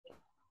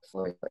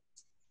floor is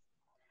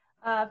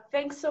yours.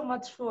 Thanks so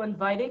much for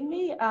inviting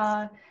me.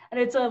 And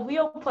it's a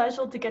real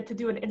pleasure to get to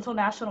do an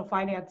international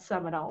finance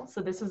seminar.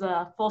 So this is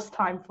a first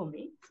time for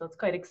me, so it's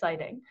quite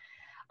exciting.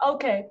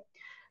 Okay,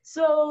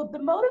 so the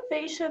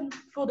motivation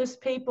for this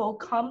paper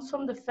comes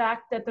from the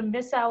fact that the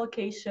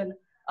misallocation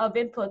of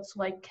inputs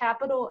like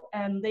capital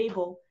and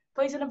labor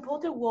plays an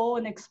important role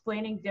in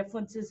explaining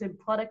differences in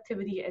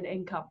productivity and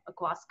income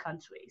across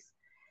countries.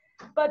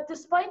 But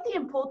despite the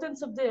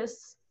importance of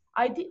this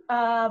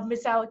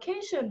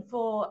misallocation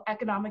for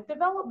economic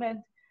development,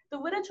 the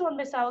literature on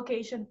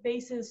misallocation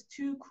faces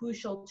two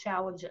crucial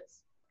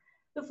challenges.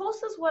 The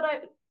first is what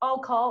I'll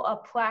call a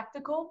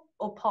practical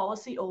or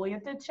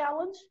policy-oriented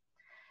challenge.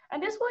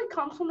 And this really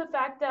comes from the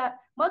fact that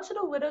much of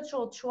the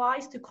literature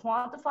tries to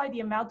quantify the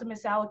amount of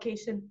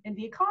misallocation in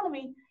the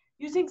economy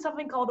using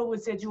something called a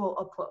residual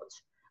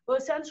approach, where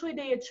essentially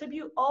they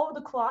attribute all of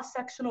the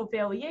cross-sectional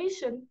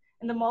variation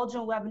in the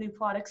marginal revenue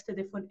products to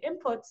different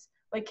inputs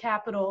like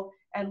capital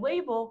and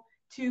labor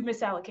to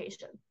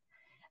misallocation.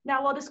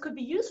 Now, while this could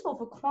be useful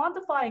for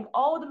quantifying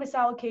all of the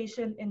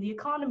misallocation in the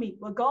economy,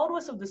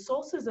 regardless of the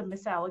sources of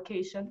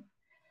misallocation,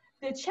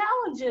 the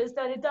challenge is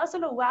that it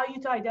doesn't allow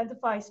you to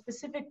identify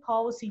specific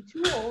policy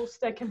tools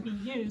that can be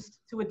used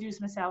to reduce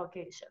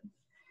misallocation.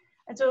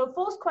 And so the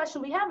first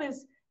question we have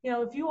is,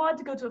 if you wanted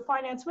to go to a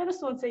finance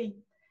minister and say,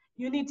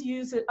 you need to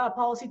use a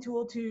policy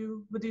tool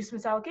to reduce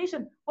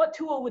misallocation, what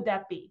tool would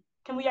that be?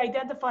 Can we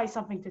identify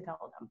something to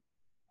tell them?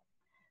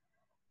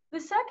 The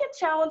second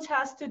challenge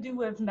has to do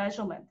with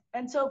measurement.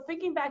 And so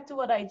thinking back to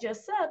what I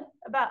just said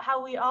about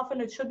how we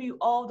often attribute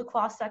all of the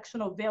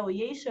cross-sectional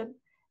variation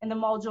in the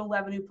marginal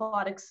revenue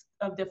products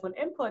of different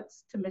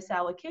inputs to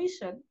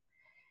misallocation,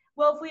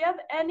 well, if we have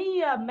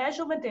any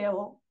measurement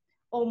error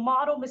or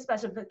model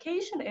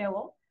misspecification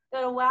error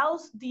that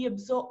allows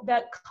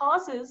that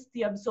causes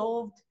the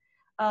absorbed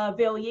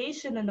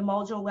variation in the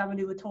marginal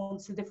revenue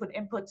returns to different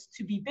inputs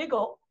to be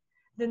bigger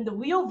than the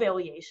real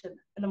variation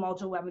in the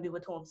marginal revenue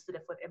returns to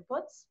different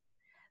inputs,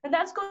 and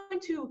that's going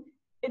to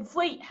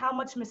inflate how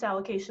much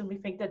misallocation we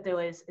think that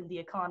there is in the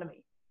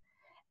economy.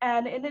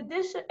 And in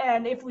addition,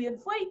 and if we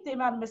inflate the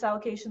amount of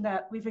misallocation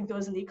that we think there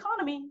is in the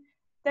economy,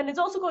 then it's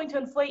also going to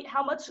inflate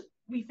how much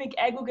we think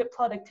aggregate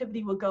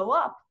productivity will go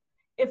up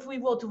if we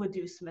were to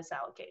reduce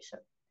misallocation.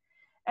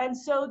 And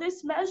so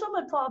this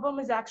measurement problem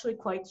is actually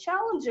quite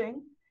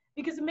challenging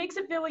because it makes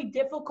it very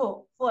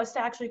difficult for us to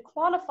actually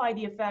quantify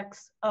the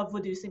effects of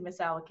reducing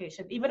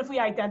misallocation, even if we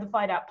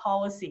identify that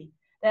policy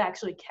that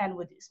actually can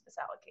reduce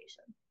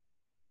misallocation.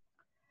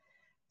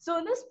 So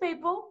in this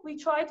paper, we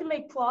try to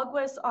make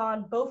progress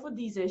on both of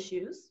these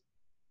issues,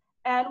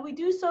 and we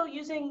do so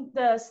using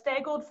the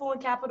staggered foreign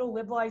capital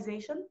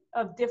liberalization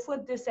of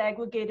different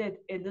disaggregated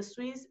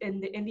industries in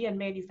the Indian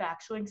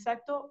manufacturing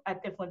sector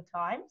at different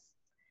times.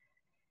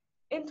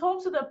 In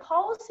terms of the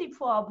policy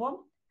problem,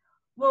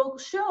 we'll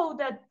show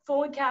that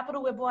foreign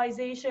capital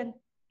liberalization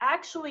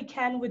actually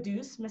can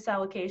reduce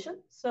misallocation.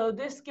 So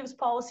this gives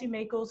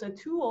policymakers a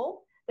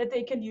tool that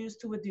they can use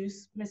to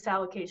reduce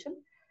misallocation.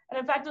 And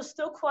in fact, there's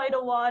still quite a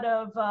lot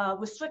of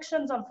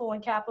restrictions on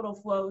foreign capital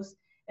flows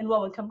in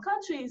low-income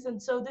countries.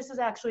 And so this is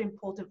actually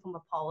important from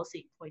a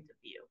policy point of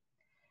view.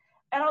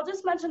 And I'll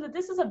just mention that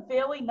this is a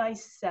very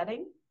nice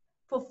setting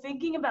for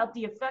thinking about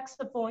the effects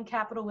of foreign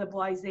capital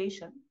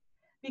liberalization,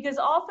 because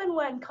often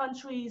when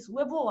countries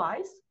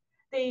liberalize,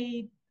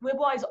 they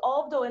liberalize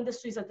all of their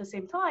industries at the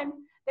same time.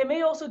 They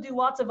may also do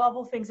lots of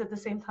other things at the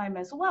same time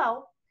as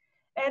well.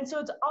 And so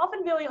it's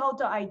often really hard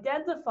to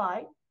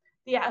identify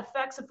the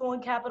effects of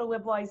foreign capital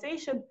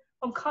liberalization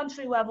from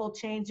country level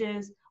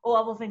changes or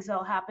other things that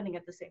are happening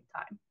at the same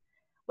time.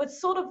 What's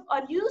sort of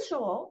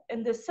unusual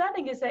in this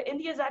setting is that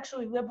India is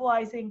actually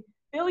liberalizing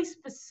very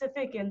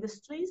specific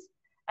industries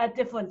at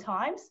different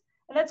times.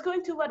 And that's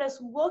going to let us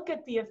look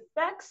at the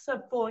effects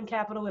of foreign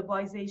capital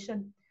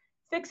liberalization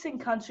fixing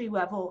country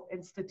level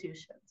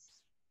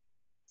institutions.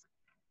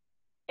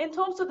 In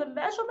terms of the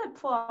measurement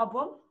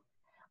problem,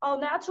 our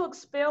natural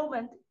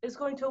experiment is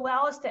going to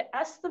allow us to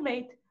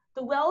estimate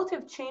the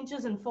relative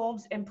changes in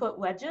firms' input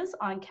wedges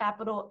on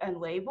capital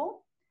and labor,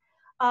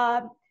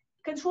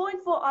 controlling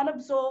for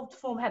unabsorbed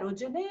firm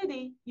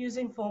heterogeneity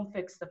using firm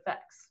fixed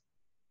effects.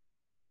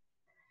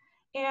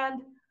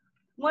 And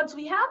once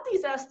we have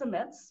these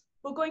estimates,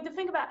 we're going to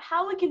think about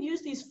how we can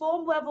use these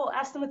firm level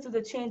estimates of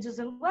the changes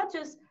in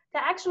wedges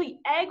to actually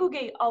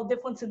aggregate all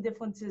difference in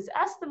differences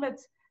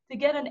estimates to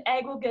get an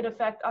aggregate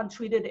effect on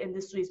treated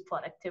industries'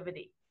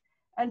 productivity.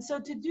 And so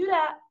to do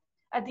that,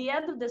 at the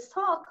end of this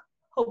talk,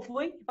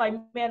 hopefully, if I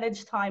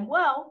manage time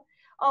well,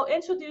 I'll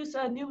introduce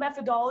a new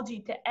methodology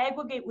to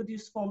aggregate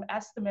reduced firm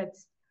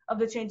estimates of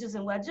the changes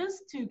in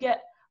wedges to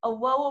get a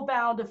lower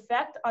bound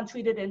effect on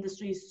treated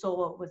industries'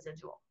 solar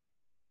residual.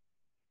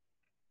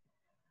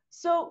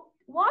 So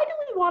why do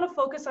we want to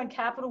focus on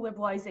capital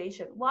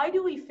liberalization? Why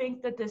do we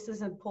think that this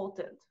is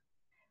important?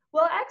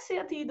 Well, ex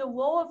ante, the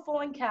role of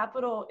foreign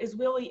capital is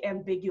really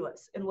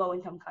ambiguous in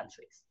low-income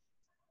countries.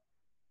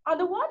 On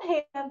the one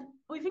hand,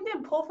 we think that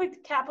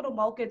imperfect capital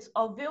markets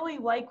are very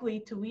likely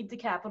to lead to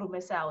capital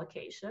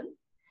misallocation.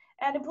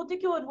 And in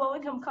particular, in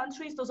low-income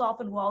countries, there's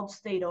often large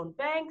state-owned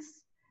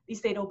banks. These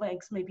state-owned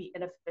banks may be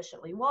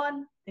inefficiently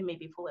run. They may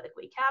be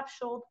politically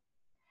captured.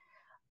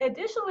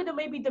 Additionally, there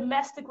may be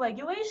domestic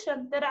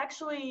regulation that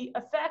actually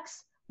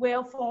affects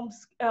where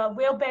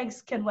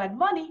banks can lend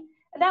money,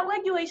 and that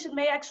regulation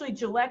may actually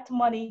direct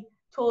money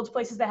towards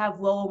places that have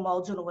lower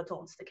marginal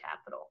returns to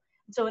capital.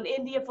 So in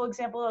India, for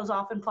example, there's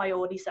often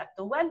priority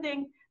sector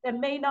lending that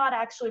may not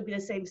actually be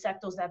the same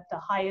sectors that have the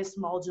highest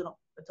marginal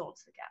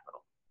returns to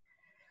capital.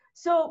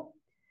 So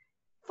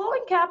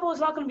foreign capital is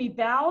not going to be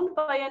bound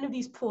by any of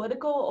these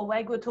political or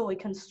regulatory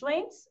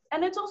constraints,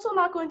 and it's also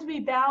not going to be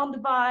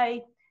bound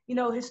by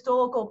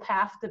historical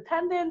path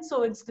dependence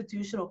or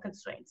institutional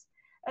constraints.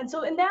 And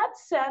so in that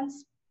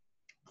sense,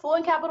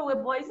 foreign capital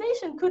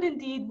liberalization could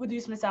indeed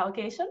reduce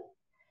misallocation,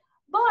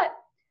 but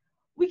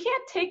we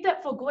can't take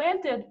that for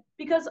granted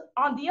because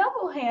on the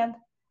other hand,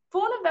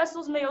 foreign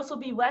investors may also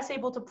be less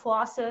able to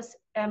process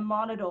and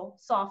monitor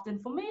soft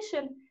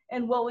information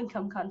in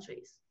low-income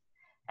countries.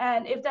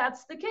 And if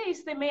that's the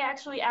case, they may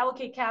actually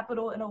allocate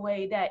capital in a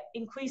way that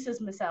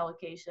increases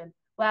misallocation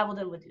rather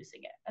than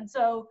reducing it. And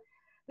so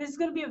this is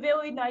going to be a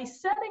very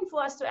nice setting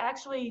for us to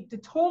actually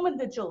determine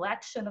the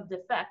direction of the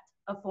effect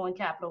of foreign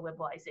capital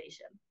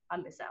liberalization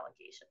on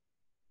misallocation.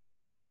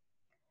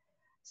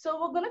 So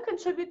we're going to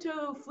contribute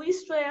to 3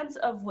 strands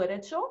of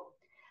literature.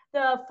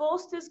 The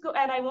first is,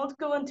 and I won't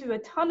go into a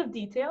ton of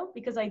detail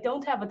because I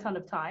don't have a ton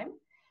of time,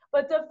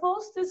 but the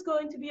first is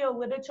going to be a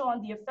literature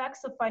on the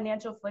effects of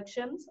financial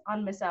frictions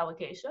on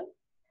misallocation.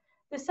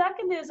 The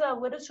second is a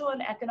literature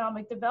on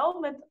economic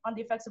development on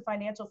the effects of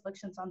financial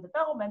frictions on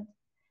development.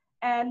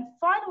 And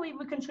finally,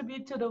 we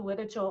contribute to the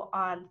literature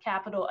on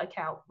capital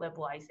account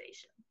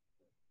liberalization.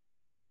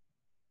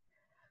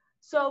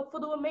 So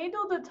for the remainder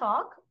of the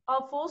talk,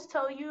 I'll first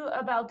tell you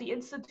about the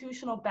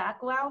institutional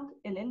background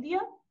in India,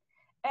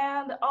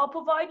 and I'll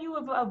provide you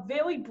with a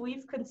very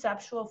brief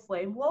conceptual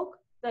framework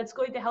that's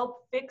going to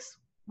help fix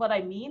what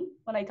I mean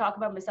when I talk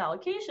about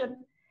misallocation,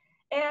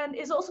 and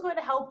is also going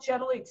to help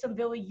generate some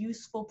very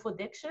useful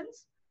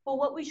predictions for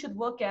what we should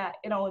look at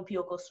in our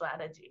empirical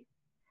strategy.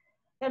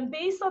 And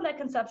based on that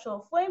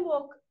conceptual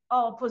framework,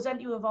 I'll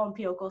present you with our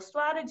empirical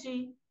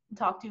strategy and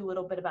talk to you a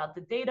little bit about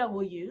the data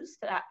we'll use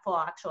for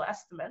actual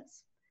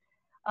estimates.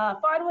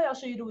 Finally, I'll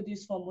show you the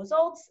reduced form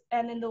results.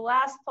 And in the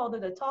last part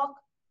of the talk,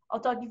 I'll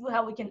talk you through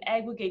how we can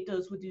aggregate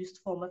those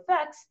reduced form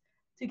effects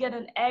to get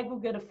an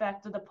aggregate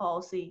effect of the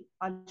policy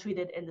on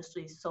treated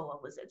industries solar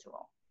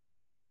residual.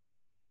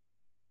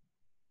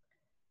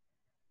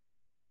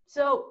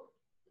 So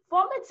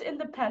from its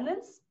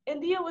independence,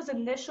 India was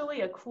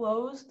initially a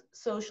closed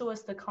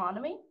socialist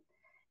economy,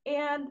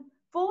 and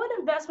foreign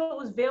investment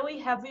was very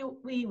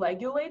heavily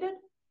regulated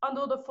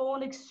under the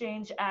Foreign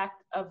Exchange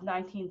Act of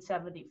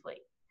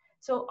 1973.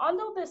 So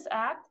under this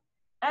act,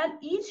 and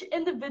each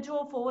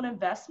individual foreign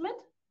investment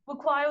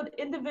required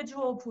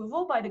individual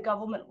approval by the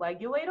government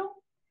regulator,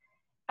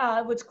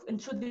 which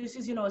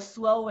introduces a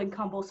slow and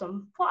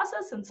cumbersome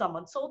process and some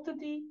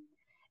uncertainty.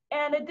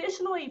 And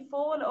additionally,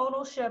 foreign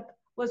ownership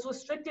was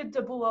restricted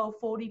to below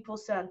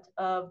 40%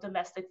 of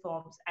domestic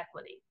firms'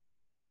 equity.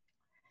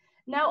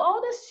 Now,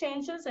 all this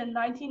changes in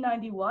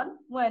 1991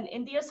 when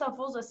India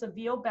suffers a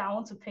severe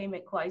balance of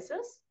payment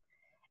crisis.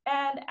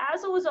 And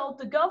as a result,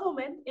 the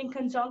government, in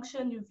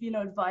conjunction with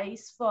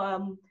advice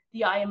from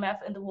the IMF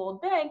and the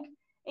World Bank,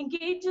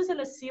 engages in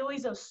a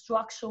series of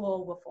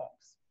structural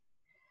reforms.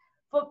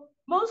 But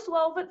most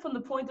relevant from the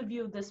point of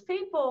view of this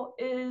paper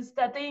is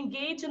that they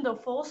engage in the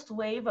first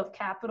wave of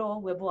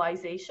capital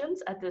liberalizations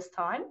at this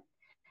time.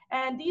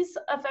 And these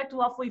affect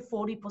roughly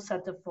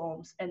 40% of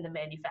firms in the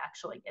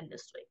manufacturing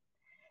industry.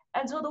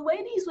 And so the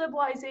way these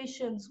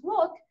liberalizations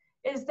work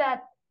is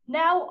that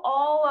now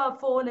all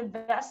foreign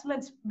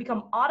investments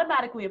become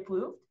automatically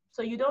approved.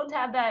 So you don't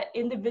have that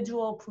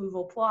individual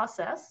approval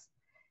process.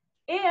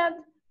 And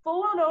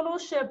foreign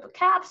ownership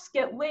caps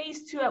get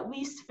raised to at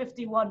least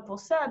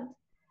 51%.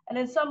 And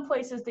in some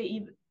cases,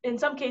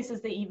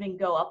 they even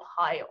go up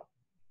higher.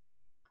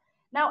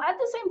 Now, at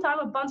the same time,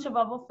 a bunch of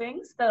other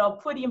things that are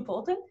pretty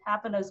important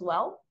happen as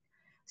well.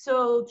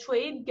 So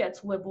trade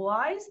gets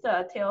liberalized,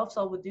 tariffs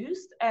are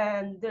reduced,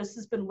 and this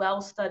has been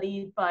well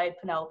studied by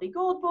Penelope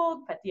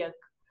Goldberg, Petya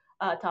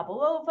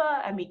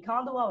Topolova, Amit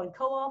Kandawal, and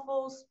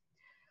co-authors.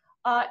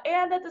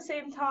 And at the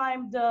same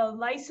time, the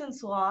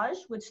license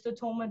laws, which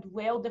determined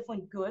where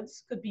different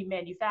goods could be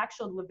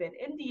manufactured within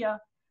India,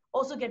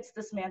 also gets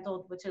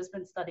dismantled, which has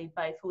been studied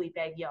by Philippe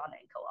Aghion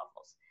and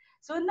co-authors.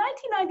 So in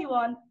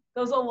 1991,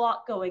 there's a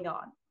lot going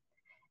on.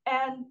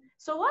 And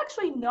so we're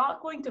actually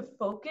not going to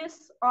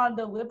focus on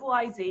the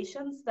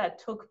liberalizations that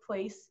took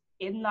place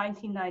in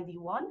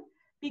 1991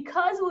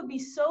 because it would be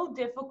so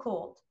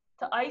difficult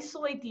to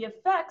isolate the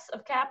effects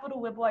of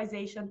capital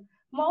liberalization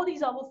from all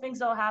these other things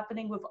that are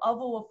happening with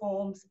other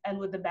reforms and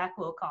with the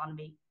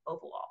macroeconomy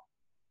overall.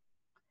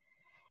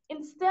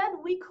 Instead,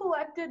 we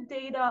collected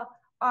data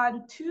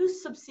on 2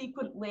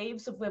 subsequent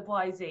waves of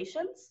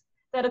liberalizations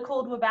that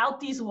occurred without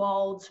these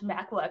large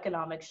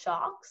macroeconomic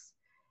shocks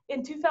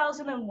in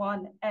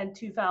 2001 and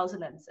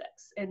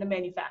 2006 in the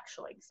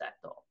manufacturing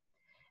sector.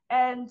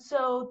 And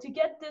so to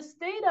get this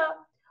data,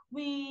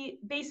 we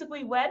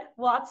basically read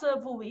lots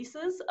of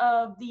releases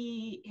of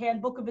the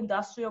Handbook of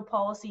Industrial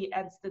Policy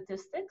and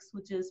Statistics,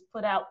 which is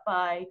put out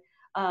by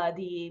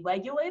the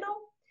regulator.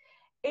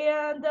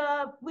 And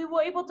we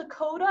were able to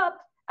code up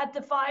at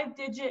the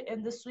 5-digit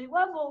industry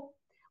level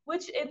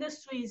which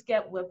industries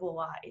get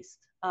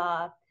liberalized.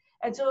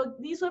 And so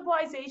these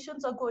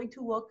liberalizations are going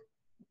to look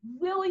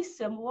really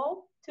similar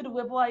to the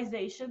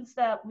liberalizations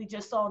that we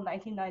just saw in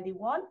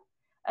 1991.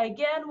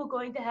 Again, we're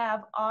going to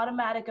have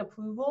automatic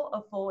approval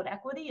of forward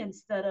equity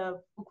instead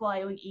of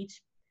requiring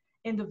each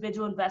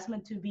individual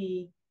investment to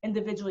be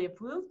individually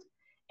approved.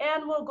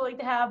 And we're going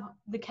to have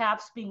the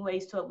caps being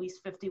raised to at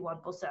least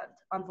 51%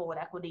 on forward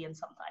equity and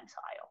sometimes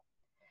higher.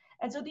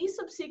 And so these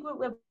subsequent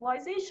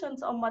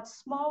liberalizations are much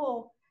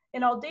smaller.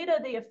 In our data,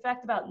 they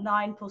affect about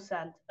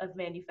 9% of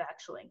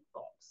manufacturing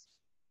firms.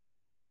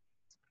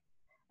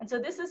 And so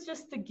this is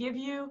just to give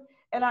you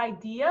an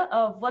idea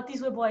of what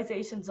these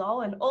liberalizations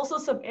are and also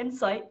some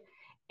insight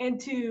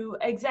into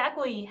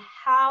exactly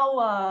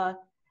how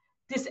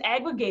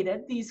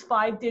disaggregated these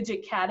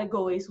 5-digit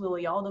categories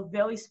really are. They're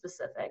very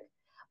specific.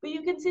 But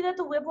you can see that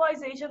the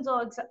liberalizations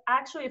are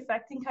actually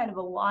affecting kind of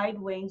a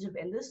wide range of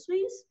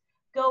industries,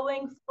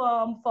 going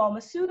from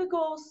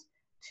pharmaceuticals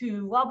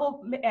to rubber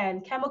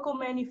and chemical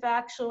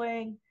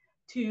manufacturing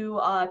to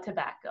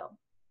tobacco.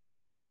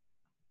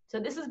 So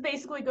this is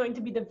basically going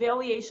to be the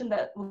variation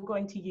that we're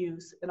going to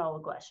use in our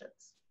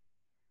regressions.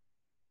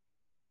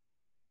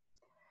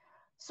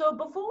 So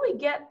before we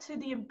get to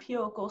the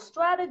empirical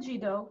strategy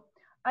though,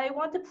 I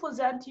want to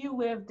present you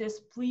with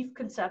this brief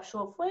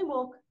conceptual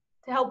framework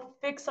to help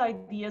fix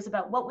ideas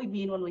about what we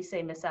mean when we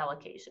say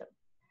misallocation.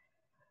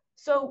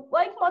 So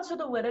like much of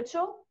the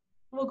literature,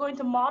 we're going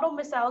to model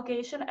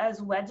misallocation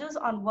as wedges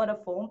on what a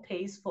firm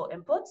pays for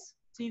inputs.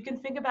 So you can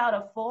think about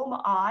a firm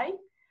I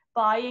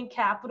buying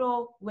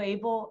capital,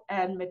 labor,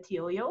 and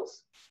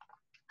materials.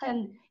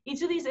 And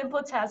each of these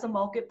inputs has a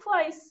market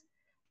price,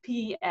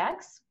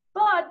 PX,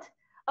 but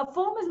a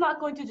firm is not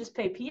going to just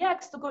pay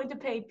PX, they're going to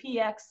pay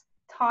PX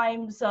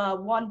times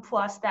 1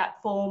 plus that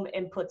firm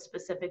input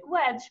specific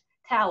wedge,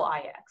 tau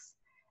IX.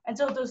 And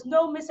so if there's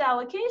no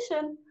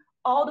misallocation,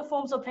 all the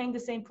firms are paying the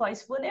same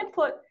price for an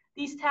input,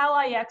 these tau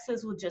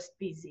IXs will just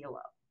be 0.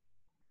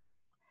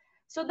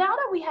 So now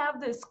that we have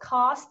this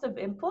cost of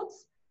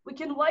inputs, we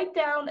can write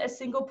down a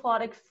single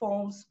product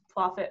firm's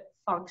profit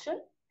function.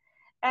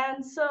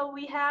 And so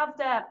we have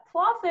that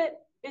profit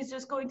is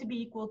just going to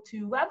be equal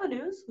to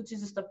revenues, which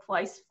is just the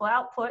price for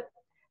output,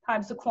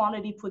 times the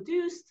quantity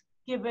produced,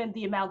 given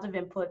the amount of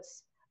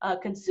inputs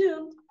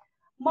consumed,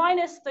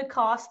 minus the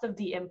cost of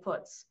the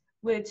inputs,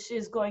 which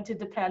is going to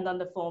depend on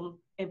the firm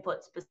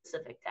input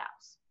specific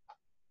taus.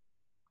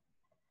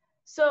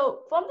 So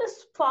from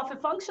this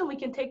profit function, we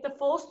can take the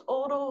first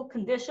order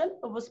condition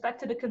with respect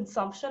to the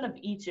consumption of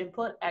each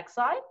input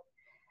xi,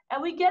 and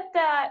we get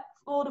that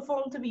for the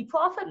firm to be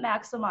profit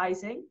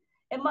maximizing,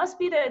 it must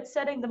be that it's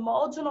setting the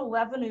marginal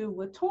revenue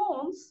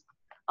returns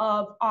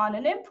on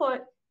an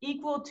input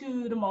equal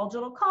to the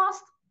marginal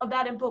cost of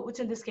that input, which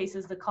in this case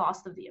is the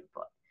cost of the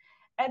input.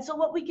 And so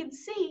what we can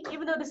see,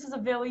 even though this is a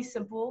very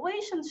simple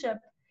relationship,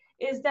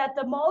 is that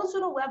the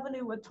marginal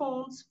revenue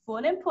returns for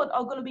an input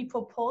are going to be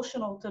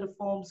proportional to the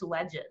firm's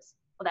wedges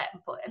for that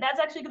input. And that's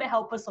actually going to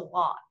help us a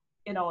lot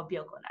in our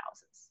empirical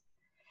analysis.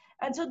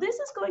 And so this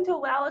is going to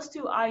allow us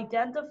to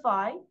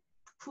identify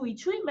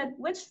pre-treatment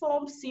which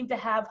firms seem to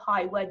have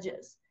high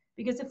wedges.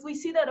 Because if we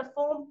see that a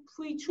firm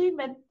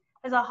pre-treatment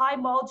has a high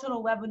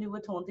marginal revenue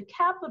return to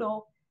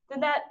capital, then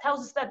that tells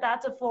us that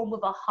that's a firm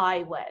with a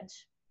high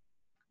wedge.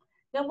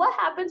 Then what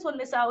happens when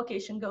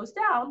misallocation goes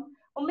down?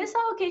 Well,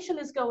 misallocation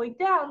is going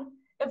down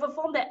if a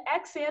firm that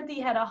ex ante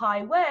had a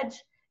high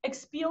wedge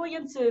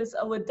experiences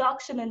a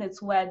reduction in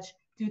its wedge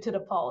due to the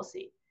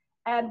policy.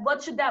 And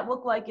what should that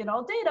look like in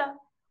our data?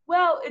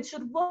 Well, it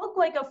should look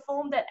like a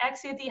firm that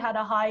ex ante had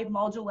a high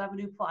marginal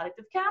revenue product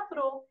of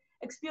capital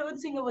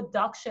experiencing a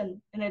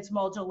reduction in its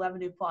marginal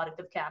revenue product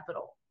of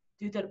capital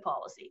due to the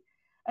policy.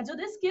 And so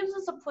this gives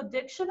us a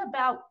prediction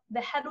about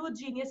the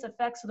heterogeneous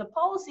effects of the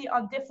policy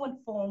on different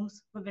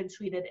firms within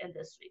treated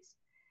industries.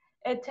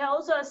 It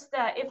tells us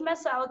that if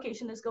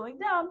misallocation is going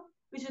down,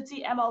 we should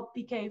see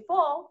MLPK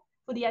fall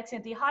for the ex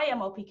ante high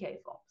MLPK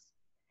firms.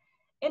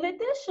 In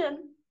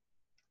addition,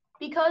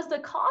 because the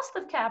cost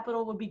of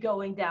capital will be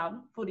going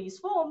down for these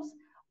firms,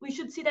 we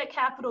should see that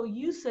capital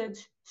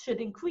usage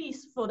should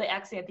increase for the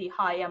ex ante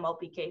high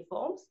MLPK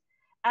firms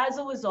as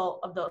a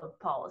result of the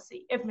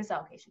policy if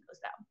misallocation goes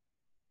down.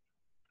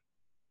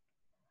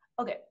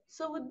 Okay,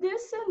 so with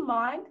this in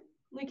mind,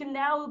 we can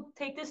now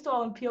take this to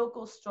our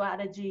empirical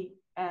strategy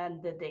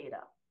and the data.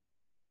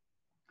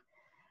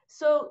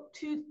 So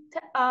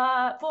for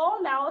our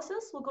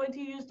analysis, we're going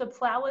to use the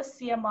Plowis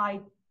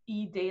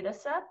CMIE data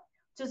set,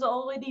 which has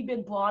already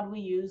been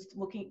broadly used to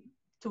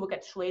look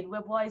at trade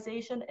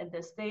liberalization in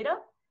this data,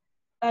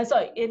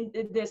 in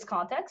this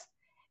context.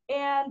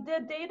 And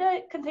the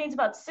data contains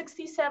about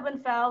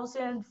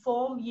 67,000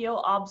 firm year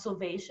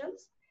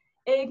observations.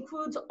 It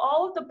includes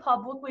all of the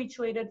publicly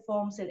traded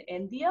firms in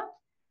India,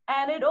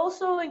 And it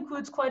also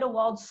includes quite a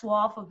wide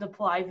swath of the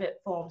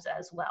private firms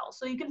as well.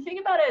 So you can think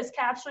about it as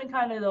capturing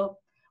kind of the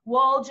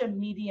large and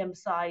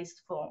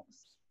medium-sized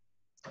firms.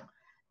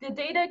 The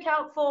data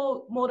account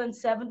for more than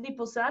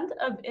 70%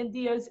 of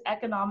India's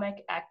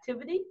economic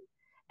activity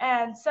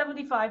and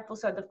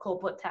 75% of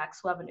corporate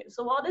tax revenue.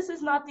 So while this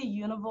is not the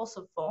universe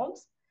of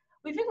firms,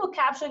 we think we're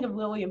capturing a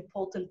really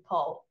important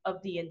part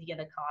of the Indian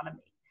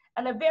economy.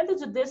 An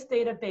advantage of this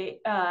data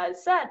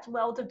set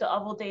relative to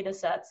other data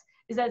sets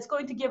is that it's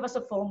going to give us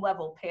a firm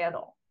level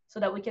panel so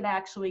that we can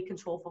actually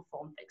control for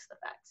firm fixed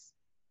effects.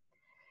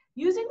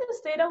 Using this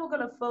data, we're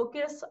going to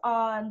focus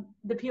on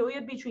the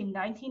period between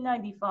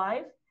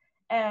 1995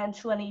 and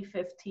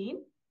 2015.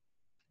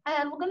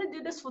 And we're going to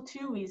do this for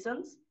two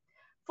reasons.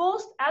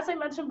 First, as I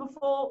mentioned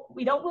before,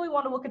 we don't really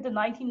want to look at the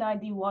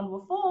 1991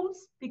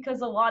 reforms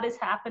because a lot is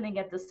happening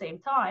at the same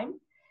time.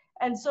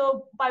 And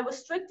so by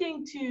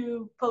restricting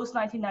to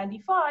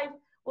post-1995,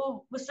 we're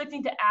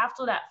restricting to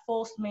after that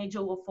first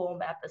major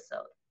reform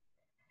episode.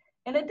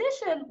 In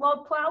addition,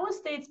 while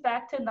Flowers dates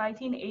back to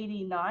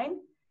 1989,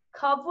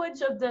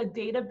 coverage of the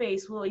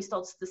database really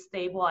starts to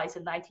stabilize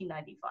in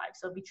 1995.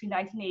 So between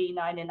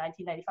 1989 and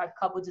 1995,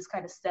 coverage is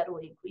kind of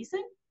steadily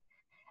increasing.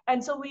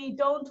 And so we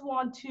don't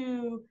want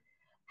to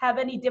have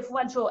any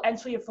differential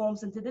entry of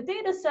firms into the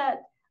data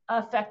set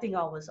affecting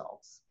our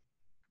results.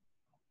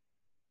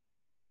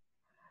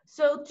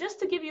 So just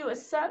to give you a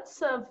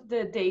sense of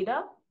the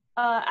data,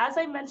 as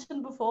I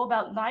mentioned before,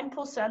 about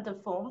 9%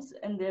 of firms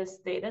in this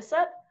data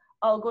set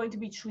are going to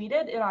be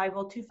treated in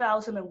either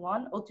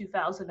 2001 or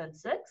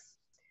 2006.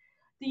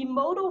 The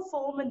modal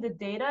firm in the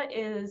data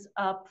is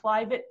a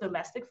private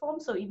domestic firm.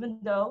 So even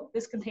though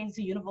this contains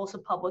the universe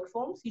of public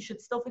firms, you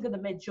should still think of the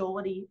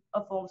majority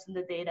of firms in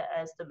the data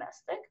as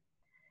domestic.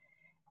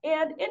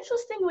 And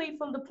interestingly,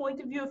 from the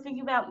point of view of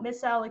thinking about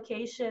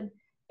misallocation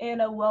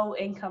in a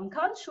low-income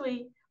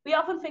country, we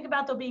often think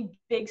about there being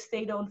big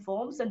state-owned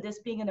firms and this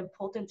being an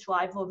important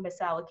driver of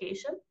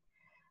misallocation.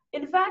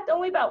 In fact,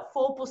 only about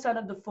 4%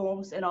 of the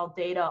firms in our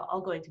data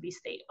are going to be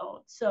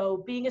state-owned.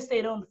 So being a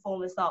state-owned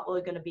firm is not really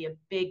going to be a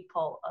big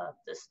part of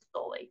the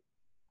story.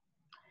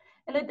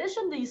 In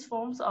addition, these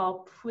firms are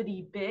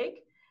pretty big.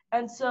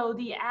 And so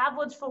the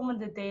average firm in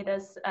the data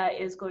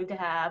is going to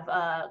have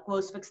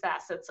gross fixed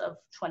assets of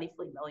 $23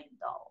 million.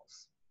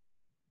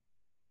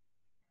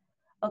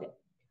 Okay,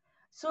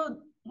 so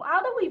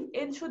now that we've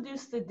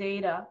introduced the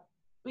data,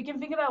 we can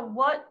think about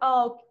what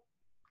our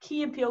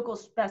key empirical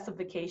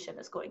specification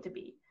is going to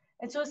be.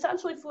 And so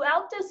essentially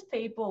throughout this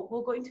paper,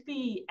 we're going to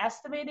be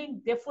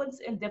estimating difference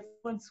in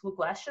difference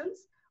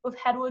regressions with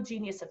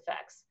heterogeneous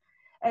effects.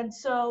 And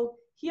so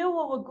here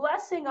we're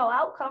regressing our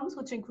outcomes,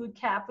 which include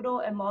capital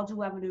and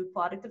marginal revenue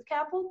product of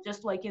capital,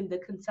 just like in the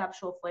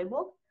conceptual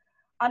framework,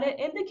 on an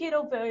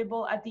indicator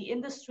variable at the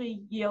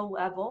industry yield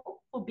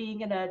level for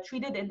being in a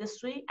treated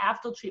industry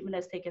after treatment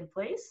has taken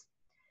place.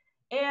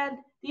 And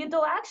the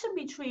interaction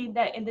between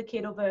that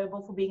indicator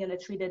variable for being in a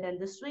treated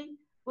industry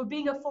with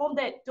being a firm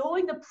that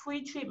during the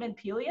pre-treatment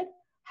period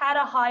had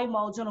a high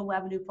marginal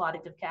revenue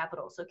product of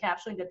capital. So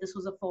capturing that this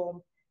was a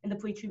firm in the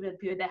pre-treatment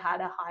period that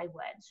had a high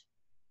wedge.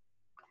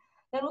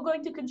 Then we're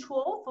going to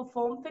control for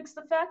firm fixed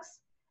effects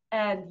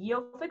and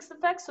yield fixed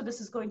effects. So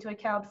this is going to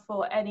account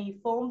for any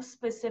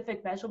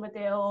firm-specific measurement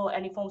error,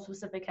 any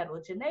firm-specific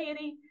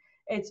heterogeneity,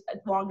 as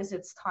long as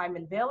it's time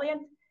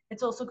invariant.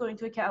 It's also going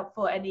to account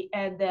for any,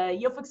 and the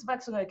yield fixed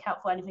effects are going to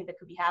account for anything that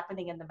could be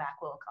happening in the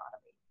macro economy.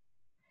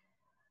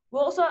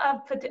 We'll also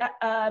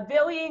have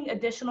varying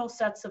additional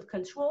sets of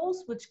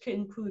controls, which can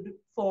include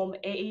firm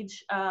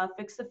age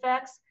fixed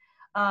effects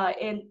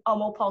in our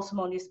more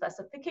parsimonious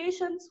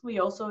specifications. We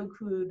also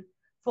include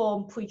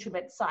firm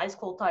pre-treatment size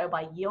quartile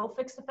by yield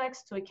fixed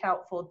effects to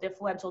account for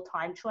differential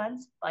time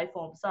trends by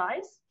firm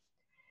size.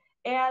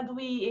 And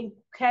we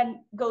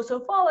can go so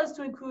far as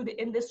to include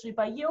industry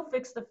by yield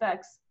fixed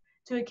effects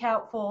to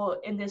account for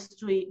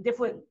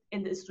different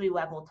industry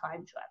level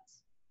time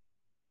trends.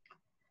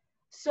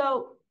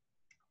 So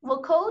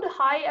we'll code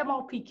high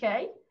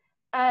MRPK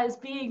as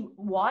being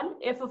 1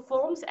 if a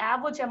firm's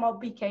average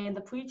MRPK in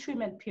the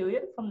pre-treatment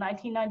period from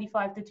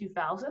 1995 to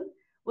 2000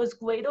 was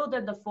greater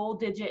than the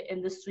 4-digit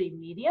industry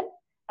median.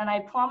 And I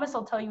promise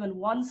I'll tell you in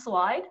one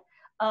slide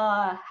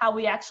how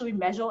we actually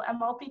measure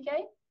MRPK.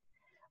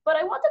 But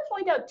I want to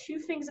point out two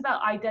things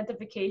about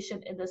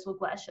identification in this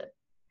regression.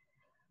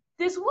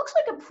 This looks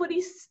like a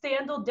pretty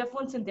standard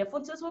difference in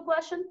differences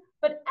regression,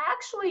 but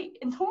actually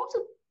in terms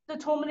of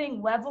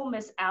determining level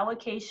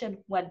misallocation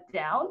went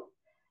down,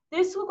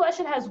 this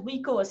regression has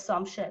weaker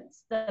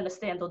assumptions than a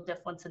standard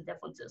difference in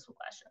differences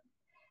regression.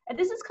 And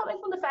this is coming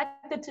from the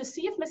fact that to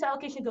see if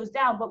misallocation goes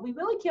down, what we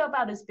really care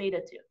about is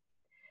beta 2.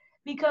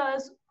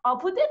 Because our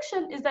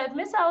prediction is that if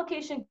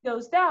misallocation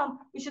goes down,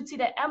 we should see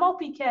that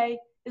MRPK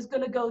is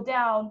going to go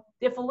down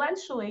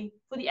differentially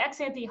for the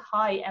ex-ante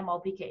high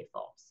MRPK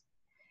firms.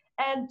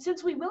 And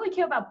since we really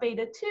care about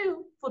beta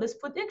 2 for this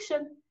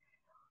prediction,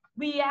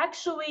 we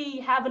actually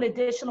have an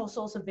additional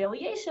source of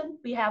variation.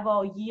 We have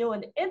our yield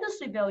and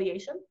industry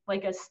variation,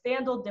 like a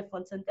standard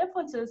difference in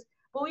differences,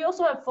 but we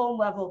also have firm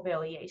level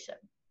variation.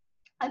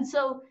 And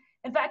so,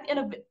 in fact,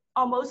 in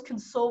our most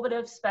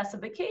conservative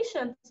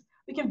specifications,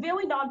 we can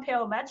very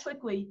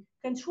non-parametrically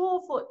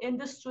control for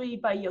industry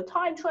by year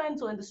time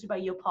trends or industry by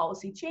year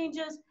policy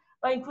changes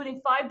by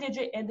including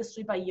 5-digit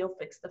industry by year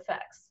fixed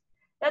effects.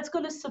 That's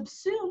going to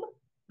subsume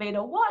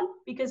beta 1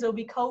 because it'll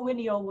be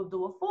collinear with the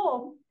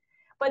reform,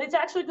 but it's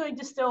actually going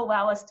to still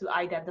allow us to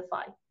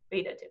identify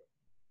beta 2.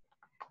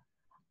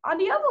 On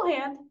the other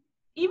hand,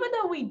 even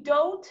though we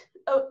don't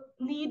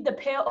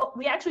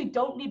we actually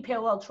don't need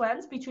parallel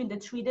trends between the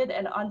treated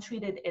and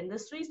untreated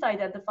industries to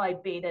identify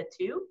beta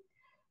 2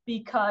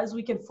 because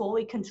we can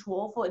fully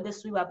control for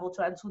industry level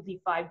trends with the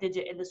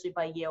 5-digit industry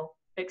by year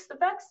fixed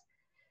effects.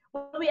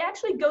 When we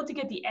actually go to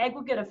get the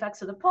aggregate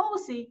effects of the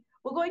policy,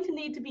 we're going to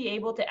need to be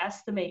able to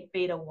estimate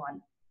beta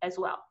 1 as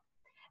well.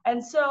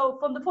 And so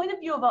from the point of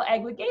view of our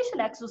aggregation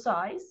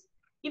exercise,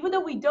 even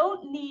though we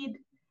don't need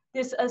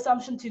this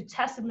assumption to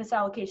test if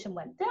misallocation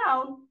went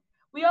down,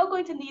 we are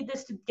going to need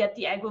this to get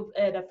the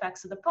aggregate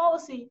effects of the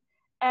policy.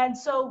 And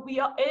so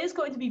it is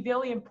going to be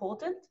very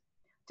important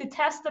to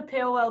test the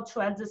parallel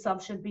trends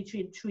assumption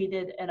between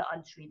treated and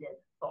untreated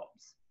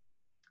forms.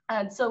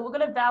 And so we're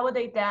going to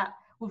validate that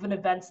with an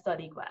event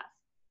study graph.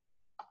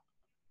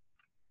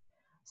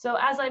 So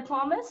as I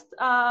promised,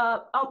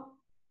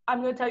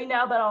 I'm going to tell you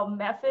now about our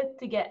method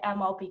to get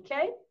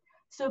MLPK.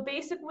 So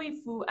basically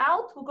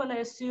throughout, we're going to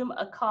assume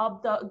a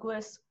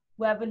Cobb-Douglas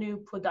revenue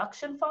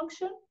production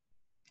function.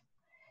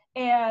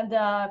 And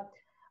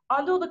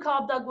under the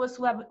Cobb-Douglas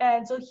revenue,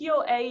 and so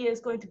here A is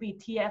going to be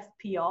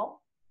TFPR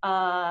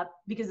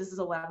because this is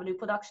a revenue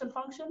production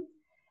function.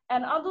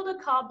 And under the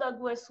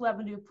Cobb-Douglas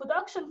revenue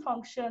production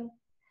function,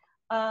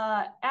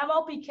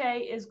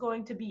 MLPK is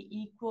going to be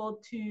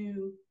equal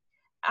to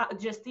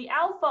just the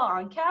alpha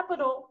on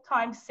capital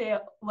times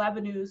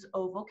revenues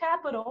over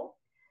capital.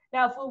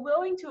 Now, if we're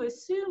willing to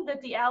assume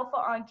that the alpha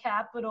on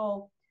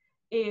capital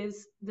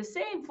is the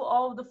same for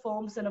all of the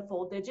firms in a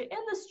 4-digit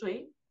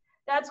industry,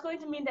 that's going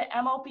to mean that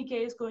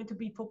MLPK is going to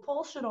be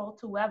proportional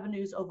to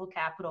revenues over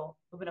capital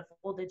within a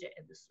 4-digit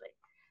industry.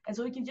 And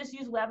so we can just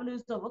use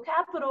revenues over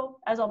capital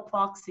as our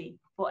proxy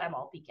for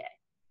MLPK.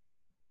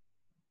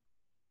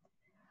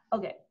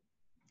 Okay.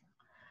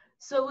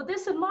 So with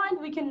this in mind,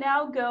 we can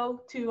now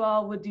go to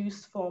our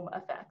reduced form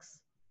effects.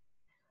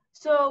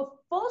 So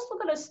first,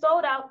 we're going to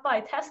start out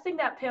by testing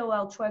that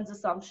parallel trends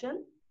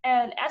assumption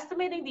and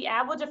estimating the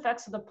average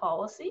effects of the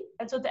policy.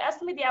 And so to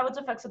estimate the average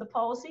effects of the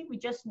policy, we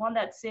just run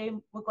that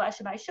same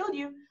regression I showed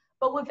you,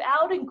 but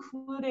without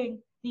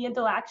including the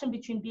interaction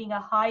between being a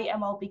high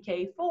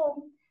MLPK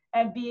form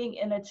and being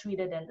in a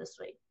treated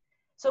industry.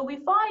 So we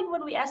find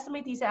when we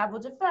estimate these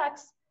average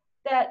effects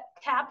that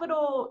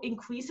capital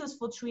increases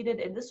for treated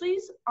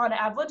industries on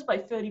average by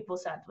 30%,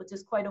 which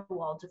is quite a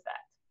large effect.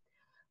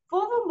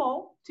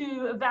 Furthermore,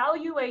 to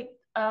evaluate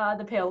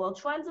the parallel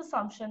trends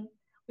assumption,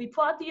 we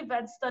plot the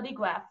event study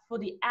graph for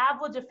the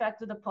average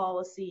effect of the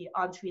policy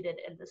on treated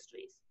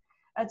industries.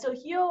 And so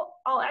here,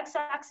 our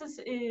x-axis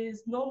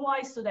is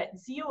normalized so that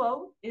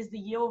 0 is the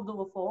year of the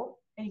reform,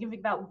 and you can think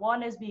about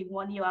 1 as being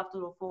 1 year after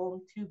the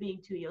reform, 2 being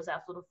 2 years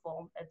after the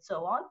reform, and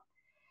so on.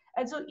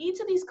 And so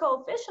each of these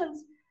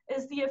coefficients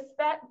is the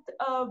effect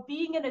of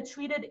being in a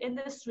treated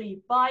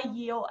industry by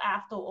year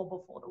after or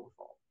before the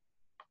reform.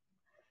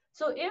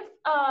 So if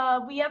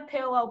we have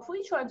parallel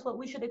pre-trends, what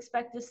we should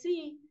expect to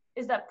see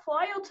is that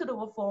prior to the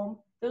reform,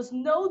 there's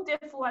no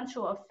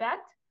differential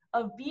effect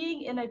of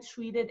being in a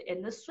treated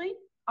industry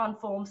on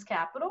firms'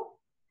 capital.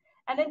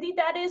 And indeed,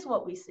 that is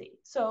what we see.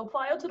 So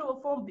prior to the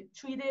reform,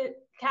 treated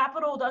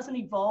capital doesn't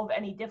evolve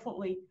any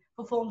differently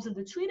for firms in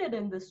the treated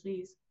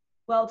industries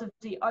relative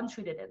to the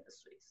untreated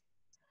industries.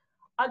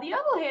 On the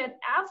other hand,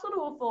 after the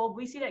reform,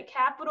 we see that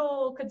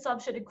capital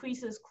consumption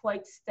increases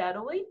quite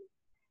steadily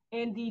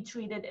in the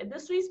treated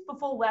industries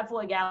before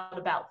leveling out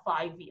about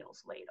 5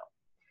 years later.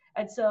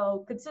 And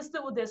so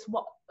consistent with this,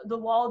 the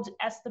large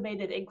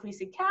estimated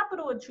increase in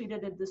capital in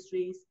treated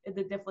industries is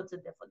the difference in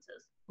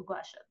differences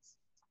regressions.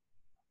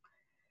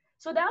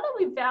 So now that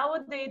we've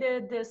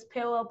validated this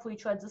parallel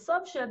pre-trends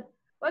assumption,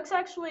 let's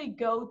actually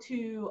go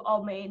to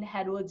our main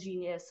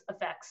heterogeneous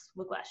effects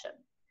regression.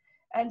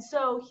 And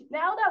so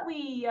now that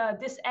we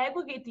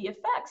disaggregate the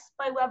effects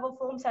by whether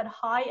firms had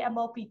high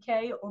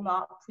MLPK or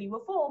not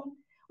pre-reform,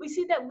 we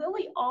see that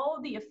really all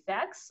of the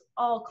effects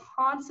are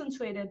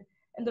concentrated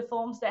in the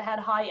firms that had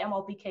high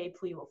MLPK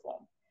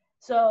pre-reform.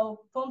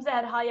 So firms that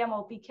had high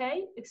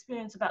MLPK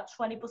experienced about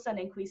 20%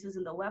 increases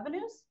in the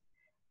revenues.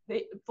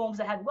 The firms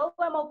that had low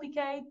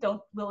MLPK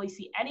don't really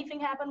see anything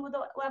happen with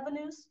the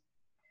revenues.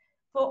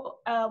 For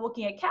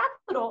looking at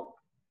capital,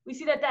 we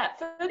see that that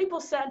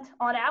 30%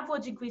 on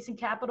average increase in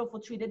capital for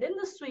treated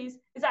industries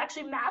is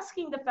actually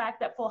masking the fact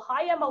that for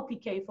high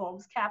MLPK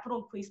firms,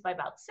 capital increased by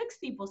about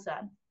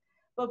 60%,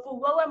 but for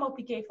low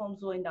MLPK firms,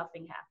 really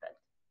nothing happened.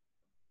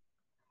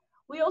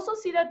 We also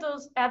see that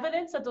there's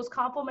evidence that there's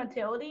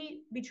complementarity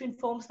between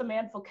firms'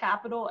 demand for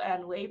capital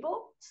and labor.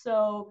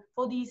 So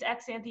for these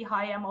ex-ante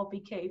high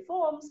MLPK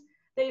firms,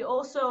 they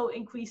also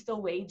increased their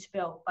wage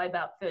bill by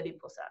about 30%.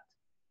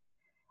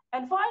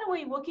 And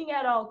finally, looking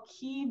at our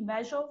key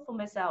measure for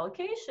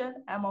misallocation,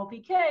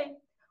 MLPK,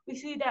 we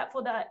see that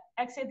for the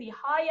XAD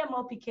high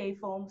MLPK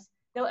forms,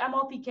 their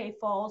MLPK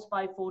falls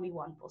by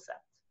 41%.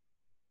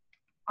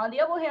 On the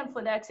other hand,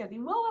 for the XAD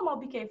low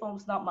MLPK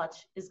forms, not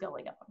much is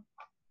going on.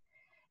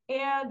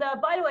 And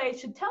by the way, I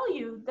should tell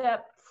you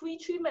that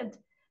pre-treatment,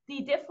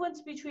 the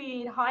difference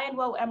between high and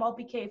low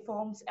MLPK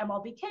forms,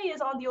 MLPK,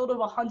 is on the order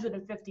of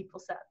 150%.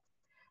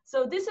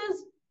 So this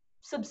is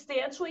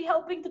substantially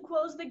helping to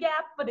close the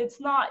gap, but it's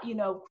not,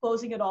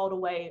 closing it all the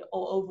way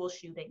or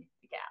overshooting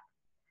the gap.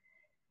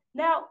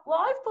 Now, while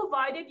I've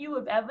provided you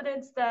with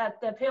evidence that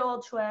the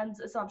parallel trends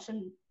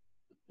assumption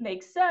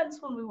makes sense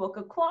when we look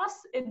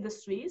across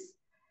industries,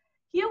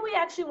 here we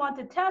actually want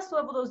to test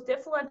whether those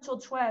differential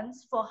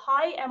trends for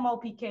high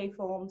MLPK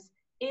forms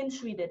in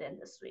treated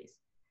industries.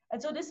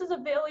 And so this is a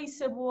very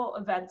similar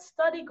event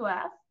study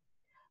graph,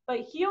 but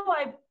here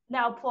I've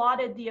now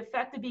plotted the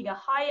effect of being a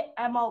high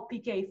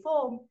MLPK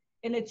form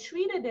in a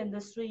treated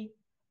industry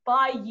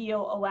by year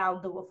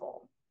around the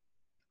reform.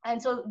 And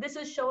so this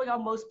is showing our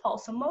most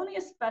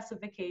parsimonious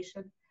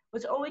specification,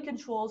 which only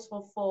controls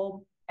for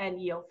form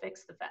and yield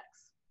fixed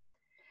effects.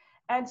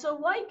 And so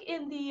like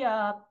in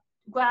the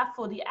graph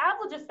for the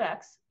average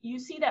effects, you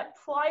see that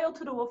prior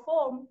to the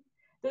reform,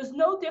 there's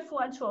no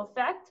differential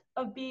effect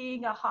of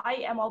being a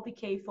high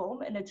MLPK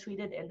form in a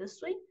treated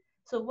industry.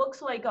 So it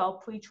looks like our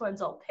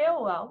pre-trends are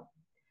parallel.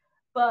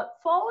 But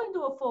following the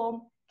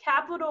reform,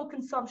 capital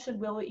consumption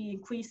really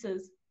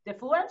increases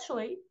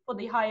differentially for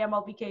the high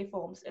MLPK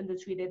forms in the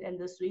treated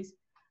industries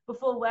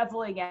before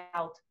leveling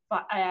out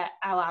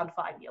around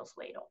 5 years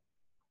later.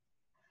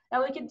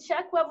 Now we can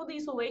check whether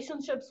these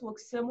relationships look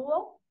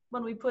similar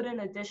when we put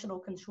in additional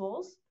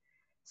controls.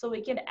 So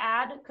we can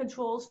add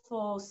controls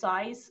for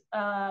size,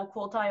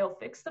 quartile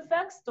fixed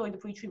effects during the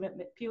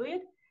pretreatment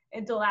period,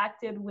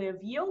 interacted with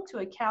yield to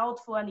account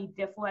for any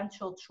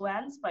differential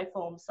trends by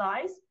form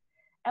size.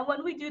 And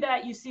when we do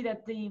that, you see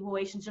that the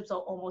relationships are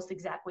almost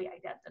exactly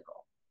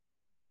identical.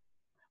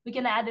 We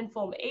can add in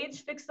form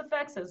age fixed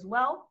effects as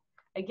well.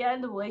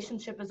 Again, the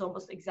relationship is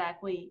almost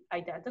exactly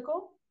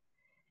identical.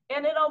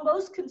 And in our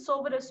most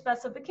conservative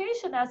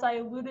specification, as I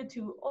alluded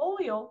to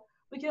earlier,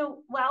 we can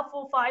allow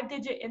for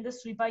 5-digit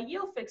industry by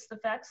yield fixed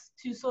effects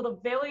to sort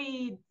of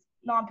very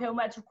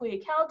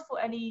non-parametrically account for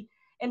any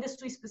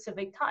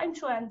industry-specific time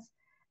trends.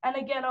 And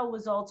again, our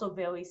results are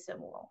very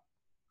similar.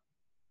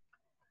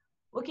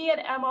 Looking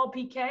at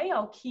MLPK,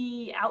 our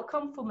key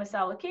outcome for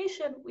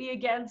misallocation, we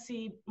again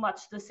see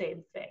much the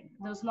same thing.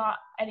 There's not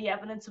any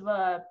evidence of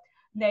a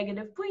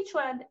negative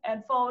pre-trend,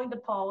 and following the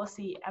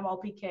policy,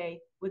 MLPK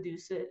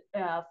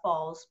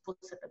falls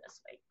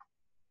precipitously.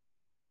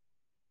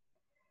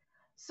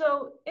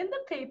 So in the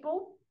paper,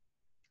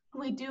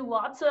 we do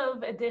lots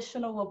of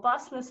additional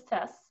robustness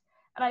tests,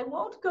 and I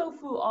won't go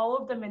through all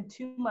of them in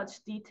too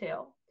much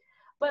detail,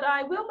 but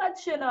I will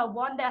mention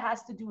one that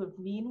has to do with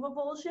mean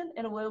reversion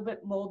in a little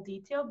bit more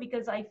detail,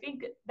 because I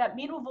think that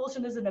mean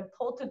reversion is an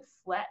important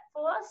threat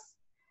for us,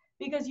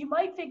 because you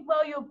might think,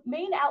 well, your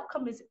main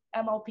outcome is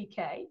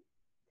MLPK,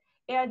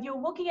 and you're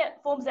looking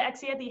at forms that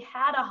XAD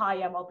had a high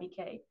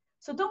MLPK.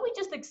 So don't we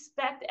just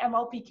expect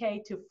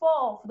MLPK to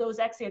fall for those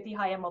XAD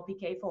high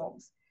MLPK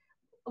forms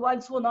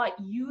once we're not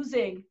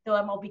using the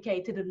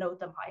MLPK to denote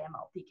them high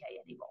MLPK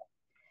anymore?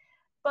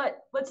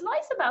 But what's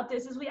nice about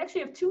this is we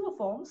actually have two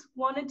reforms,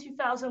 one in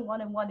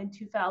 2001 and one in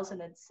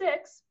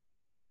 2006.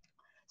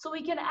 So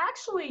we can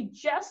actually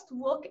just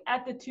look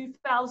at the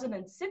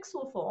 2006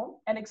 reform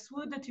and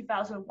exclude the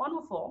 2001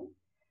 reform.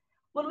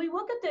 When we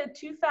look at the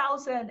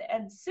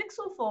 2006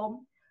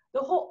 reform,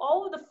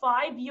 all of the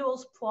 5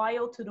 years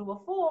prior to the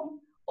reform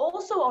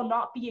also are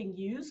not being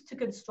used to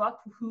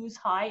construct who's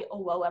high or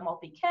low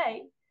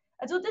MLPK.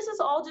 And so this is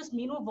all just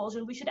mean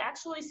reversion. We should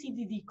actually see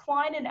the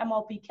decline in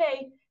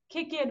MLPK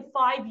kick in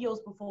 5 years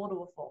before the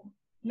reform,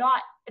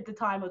 not at the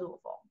time of the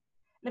reform.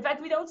 And in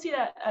fact, we don't see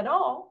that at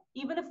all.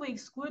 Even if we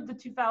exclude the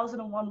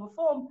 2001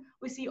 reform,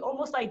 we see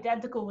almost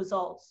identical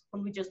results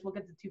when we just look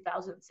at the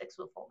 2006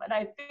 reform. And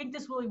I think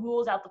this really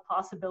rules out the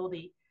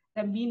possibility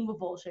that mean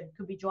reversion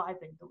could be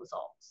driving the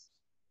results.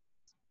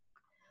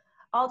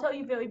 I'll tell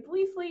you very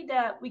briefly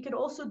that we could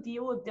also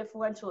deal with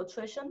differential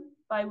attrition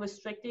by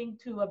restricting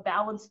to a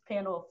balanced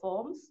panel of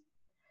forms.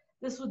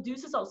 This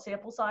reduces our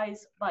sample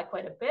size by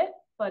quite a bit,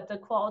 but the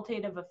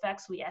qualitative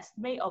effects we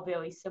estimate are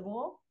very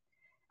similar.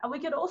 And we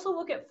can also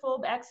look at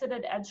form exit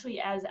and entry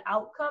as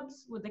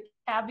outcomes, with the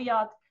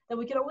caveat that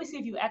we can only see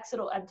if you exit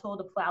or enter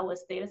the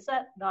plowless data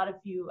set, not if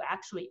you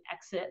actually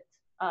exit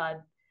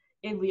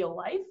in real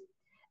life.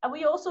 And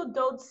we also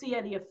don't see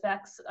any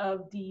effects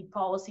of the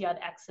policy on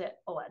exit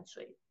or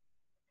entry.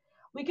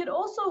 We could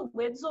also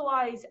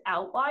visualize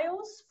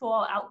outliers for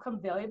our outcome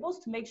variables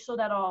to make sure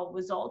that our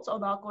results are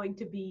not going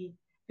to be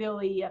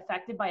really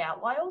affected by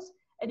outliers.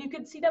 And you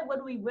can see that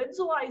when we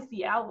visualize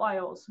the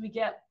outliers, we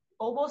get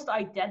almost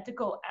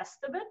identical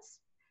estimates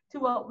to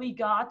what we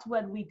got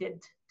when we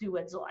did do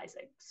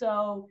visualizing.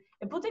 So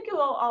in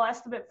particular, our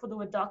estimate for the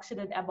reduction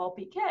in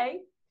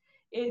MLPK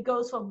it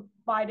goes from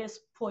minus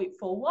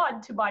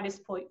 0.41 to minus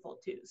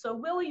 0.42. So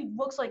it really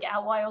looks like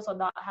outliers are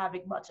not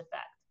having much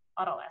effect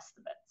on our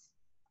estimates.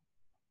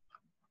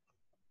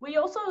 We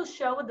also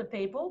show in the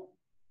paper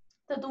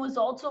that the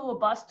results are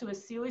robust to a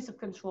series of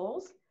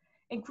controls,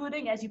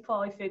 including, as you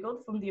probably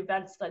figured from the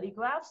event study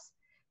graphs,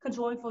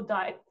 controlling for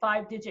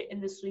 5-digit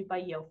industry by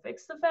yield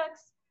fixed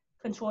effects,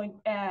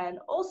 and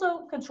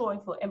also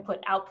controlling for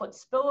input-output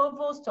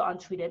spillovers to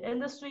untreated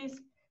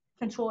industries,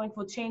 controlling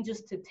for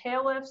changes to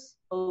tariffs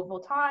over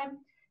time,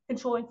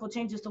 controlling for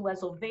changes to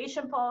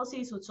reservation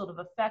policies, which sort of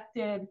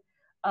affected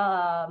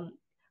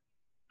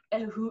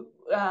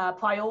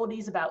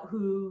priorities about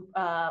who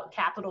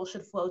capital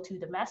should flow to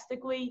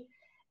domestically,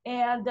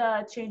 and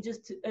changes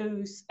to,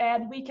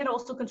 and we can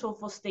also control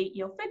for state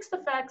yield fixed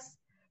effects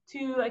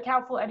to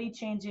account for any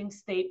changing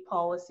state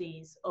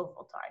policies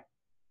over time.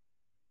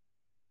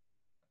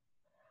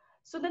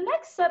 So the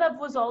next set of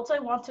results I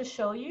want to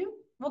show you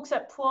looks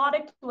at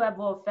product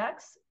level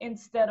effects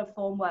instead of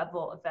firm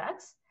level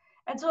effects.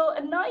 And so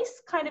a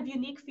nice kind of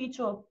unique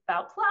feature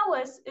about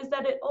Plowless is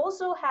that it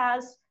also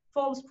has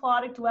firms'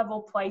 product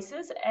level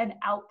prices and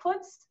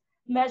outputs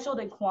measured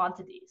in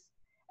quantities.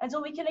 And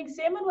so we can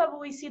examine whether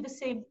we see the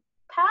same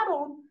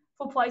pattern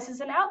for prices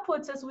and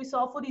outputs as we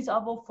saw for these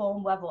other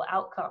firm level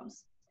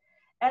outcomes.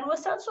 And we're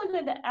essentially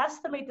going to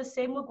estimate the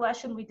same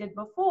regression we did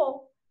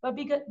before, but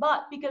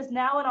because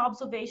now an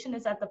observation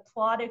is at the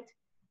product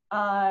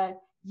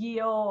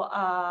yield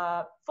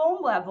firm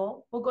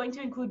level, we're going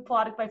to include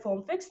product by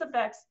firm fixed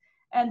effects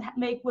and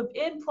make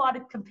within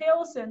product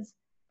comparisons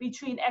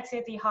between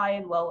ex-ante high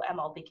and low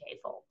MLPK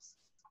firms.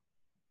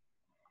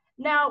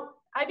 Now,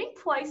 I think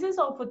prices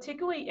are a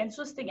particularly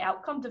interesting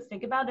outcome to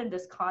think about in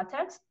this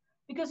context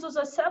because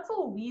there's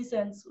several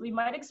reasons we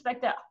might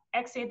expect that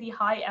ex-ante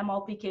high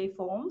MLPK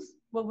firms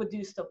will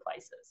reduce their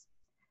prices.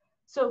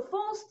 So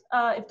first,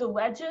 if the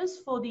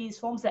wedges for these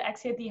firms that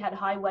ex-ante had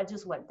high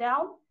wedges went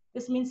down,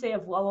 this means they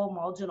have lower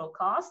marginal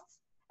costs.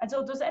 And so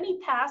if there's any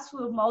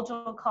pass-through of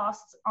marginal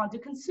costs onto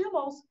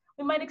consumers,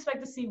 we might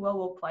expect to see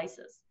lower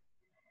prices.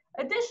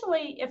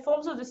 Additionally, if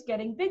firms are just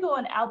getting bigger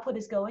and output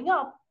is going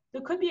up,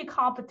 there could be a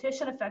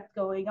competition effect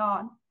going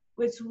on,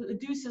 which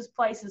reduces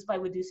prices by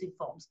reducing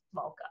firms'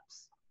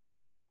 markups.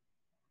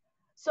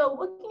 So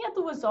looking at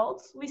the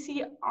results, we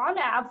see on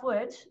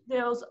average,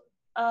 there's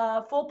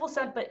a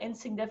 4% but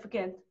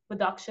insignificant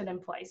reduction in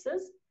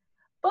prices.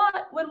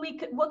 But when we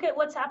look at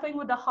what's happening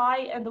with the high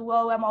and the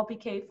low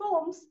MLPK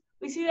firms,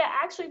 we see that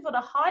actually for the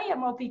high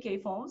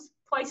MLPK firms,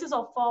 prices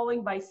are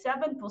falling by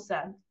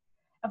 7%.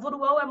 And for the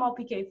low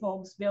MLPK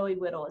firms, very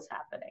little is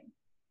happening.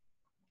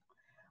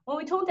 When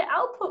we turn to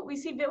output, we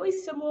see very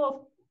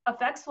similar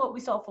effects to what we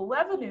saw for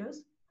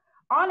revenues.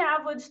 On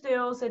average,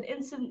 there's an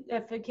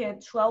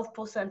insignificant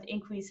 12%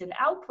 increase in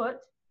output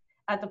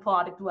at the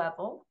product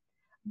level.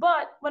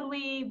 But when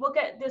we look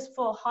at this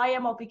for high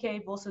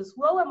MLPK versus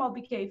low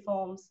MLPK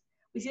firms,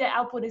 we see that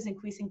output is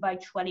increasing by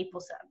 20%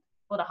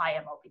 for the high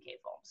MLPK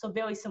firms. So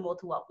very similar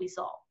to what we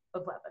saw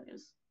with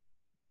revenues.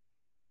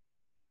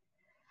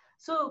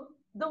 So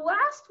the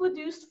last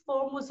reduced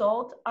firm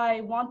result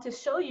I want to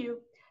show you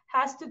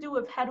has to do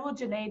with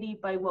heterogeneity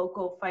by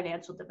local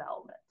financial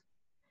development.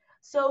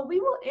 So we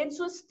were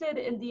interested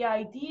in the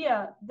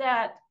idea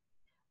that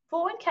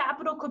foreign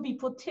capital could be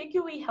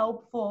particularly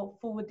helpful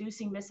for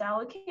reducing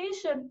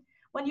misallocation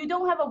when you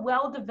don't have a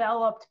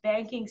well-developed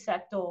banking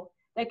sector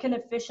that can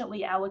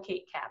efficiently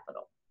allocate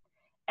capital.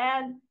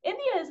 And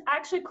India is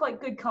actually quite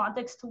good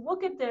context to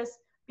look at this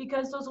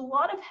because there's a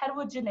lot of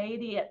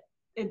heterogeneity at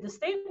the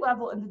state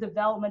level in the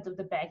development of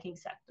the banking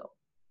sector.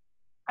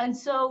 And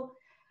so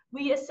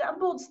we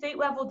assembled state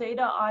level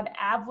data on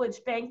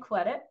average bank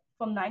credit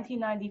from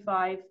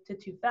 1995 to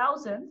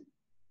 2000.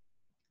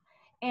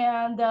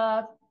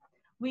 And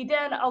we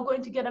then are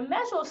going to get a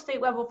measure of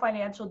state level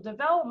financial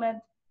development,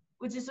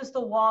 which is just a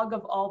log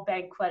of all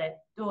bank credit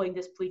during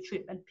this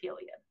pre-treatment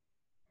period.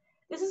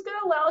 This is going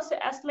to allow us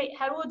to estimate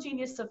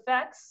heterogeneous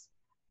effects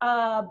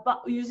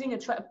but using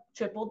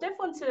triple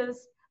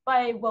differences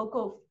by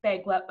local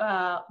state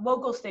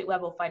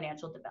level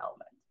financial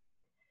development.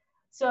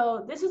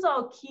 So this is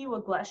our key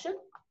regression.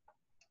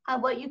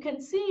 And what you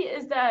can see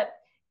is that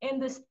in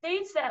the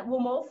states that were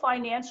more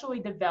financially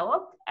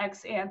developed,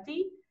 ex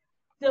ante,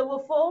 the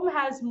reform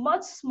has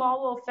much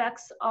smaller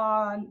effects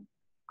on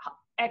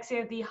ex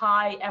ante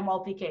high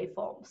MLPK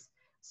firms.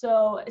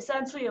 So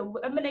essentially it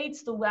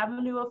eliminates the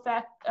revenue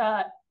effect.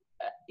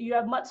 You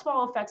have much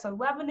smaller effects on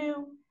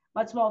revenue,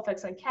 much smaller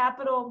effects on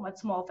capital, much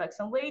smaller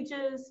effects on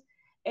wages,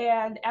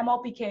 and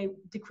MLPK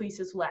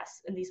decreases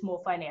less in these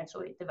more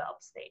financially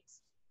developed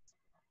states.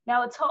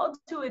 Now it's hard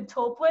to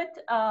interpret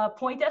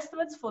point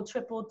estimates for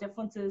triple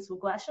differences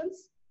regressions.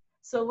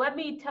 So let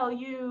me tell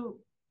you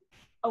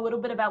a little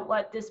bit about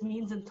what this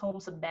means in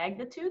terms of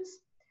magnitudes.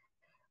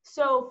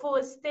 So for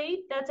a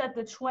state that's at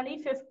the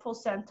 25th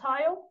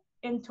percentile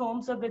in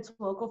terms of its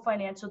local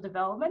financial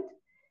development,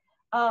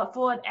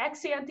 for an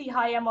ex-ante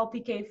high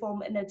MLPK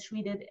firm in a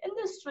treated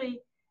industry,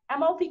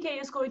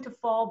 MLPK is going to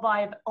fall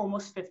by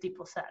almost 50%.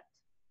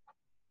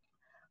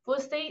 For a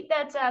state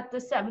that's at the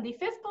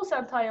 75th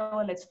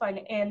percentile in its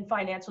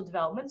financial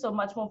development, so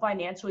much more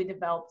financially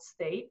developed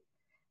state,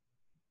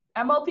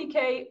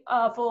 MLPK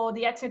for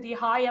the ex-ante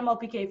high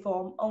MLPK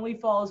form only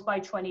falls by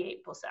 28%.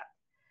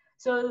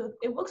 So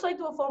it looks like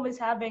the reform is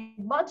having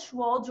much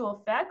larger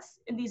effects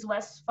in these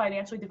less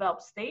financially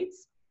developed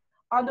states,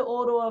 on the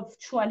order of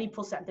 20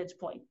 percentage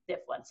point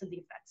difference in the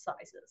effect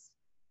sizes.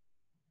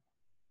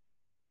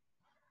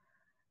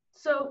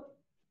 So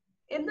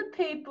in the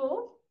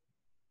paper,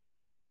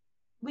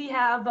 we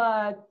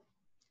have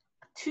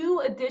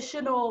 2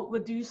 additional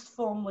reduced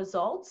form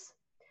results.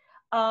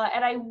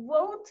 And I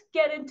won't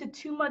get into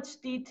too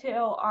much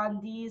detail on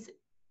these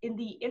in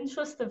the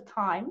interest of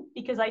time,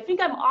 because I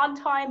think I'm on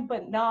time,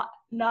 but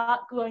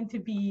not going to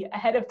be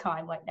ahead of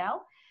time right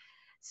now.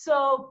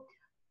 So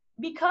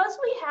because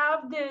we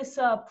have this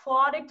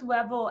product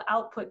level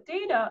output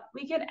data,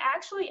 we can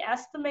actually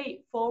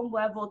estimate form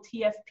level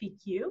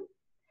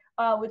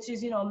TFPQ, which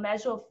is a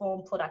measure of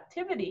form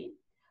productivity,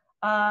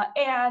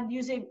 and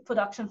using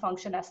production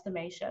function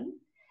estimation.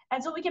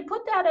 And so we can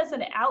put that as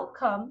an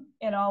outcome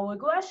in our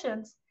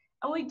regressions,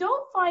 and we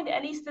don't find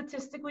any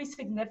statistically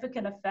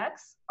significant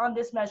effects on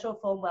this measure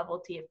of form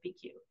level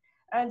TFPQ.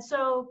 And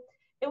so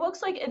it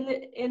looks like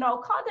in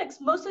our context,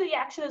 most of the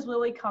action is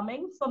really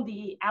coming from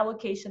the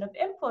allocation of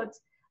inputs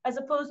as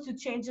opposed to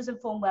changes in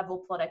form level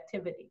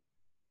productivity.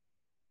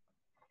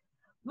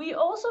 We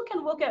also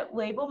can look at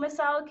label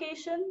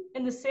misallocation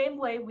in the same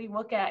way we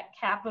look at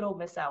capital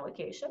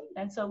misallocation.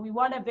 And so we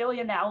want a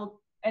very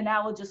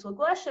analogous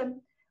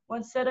regression, where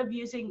instead of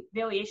using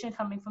variation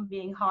coming from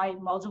being high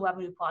marginal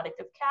revenue product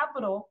of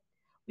capital,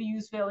 we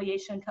use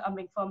variation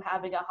coming from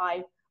having a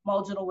high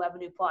marginal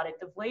revenue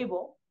product of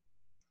label.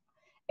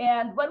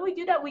 And when we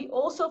do that, we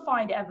also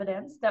find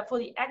evidence that for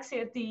the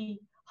ex-ante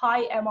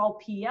high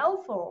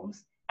MLPL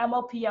forms,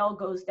 MLPL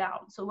goes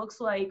down. So it looks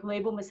like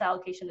label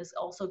misallocation is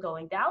also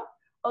going down,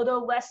 although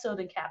less so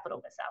than capital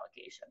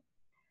misallocation.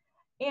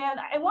 And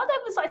I want to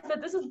emphasize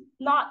that this is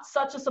not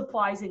such a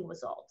surprising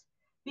result,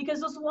 because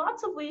there's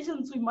lots of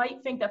reasons we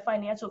might think that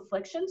financial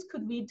frictions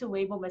could lead to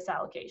label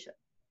misallocation.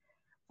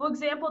 For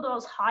example,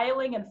 those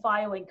hiring and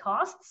firing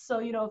costs. So,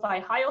 if I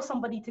hire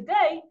somebody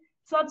today,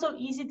 it's not so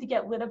easy to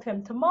get rid of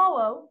him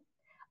tomorrow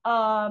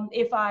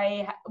if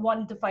I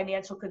run into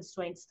financial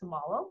constraints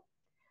tomorrow.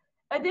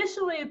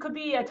 Additionally, it could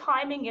be a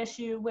timing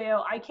issue where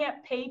I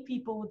can't pay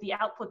people with the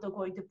output they're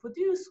going to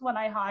produce when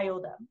I hire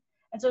them.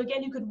 And so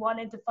again, you could run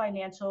into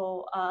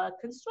financial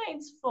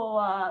constraints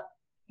for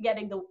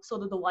getting the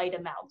sort of the right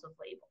amount of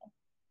label.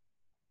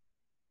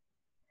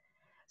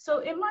 So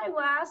in my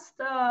last,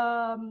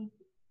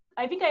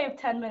 I think I have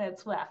 10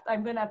 minutes left.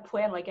 I'm gonna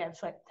plan like I have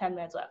 10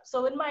 minutes left.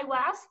 So in my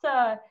last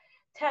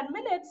 10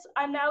 minutes,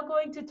 I'm now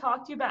going to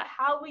talk to you about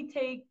how we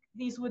take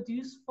these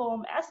reduced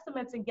form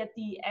estimates and get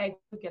the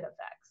aggregate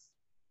effects.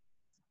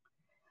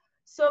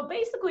 So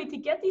basically, to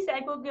get these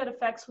aggregate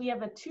effects, we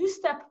have a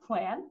 2-step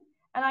plan,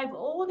 and I've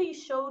already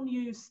shown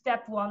you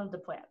step 1 of the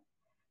plan.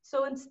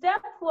 So in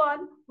step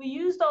 1, we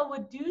used our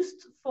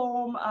reduced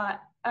form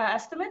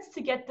estimates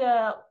to get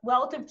the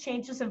relative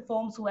changes in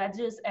forms,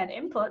 wedges, and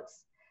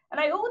inputs. And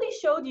I already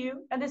showed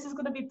you, and this is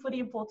going to be pretty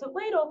important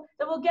later,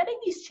 that we're getting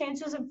these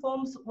changes in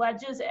forms,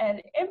 wedges,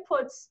 and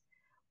inputs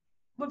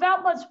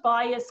without much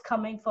bias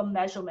coming from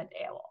measurement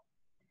error.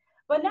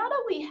 But now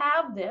that we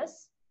have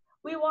this,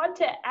 we want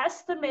to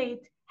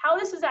estimate how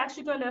this is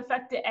actually going to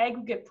affect the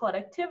aggregate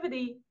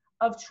productivity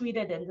of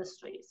treated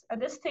industries.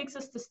 And this takes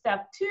us to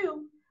step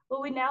 2,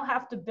 where we now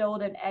have to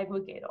build an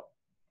aggregator.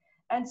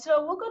 And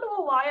so we're going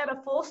to rely on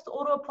a first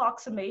order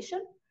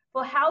approximation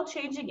for how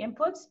changing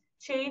inputs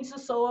change the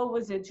solar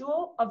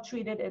residual of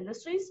treated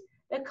industries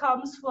that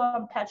comes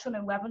from Petrin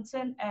and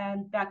Levinson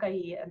and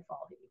Bakayi and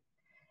Fahy.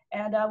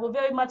 And we're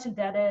very much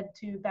indebted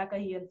to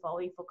Bakayi and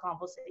Fahy for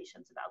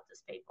conversations about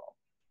this paper.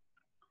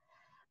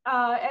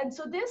 And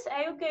so this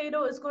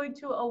aggregator is going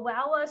to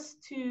allow us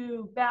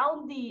to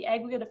bound the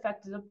aggregate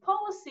effect of the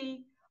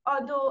policy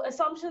under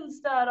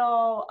assumptions that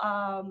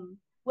are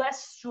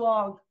less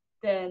strong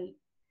than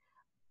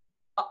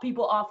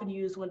people often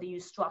use when they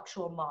use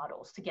structural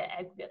models to get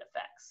aggregate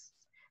effects.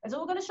 And so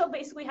we're going to show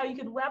basically how you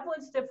can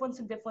leverage difference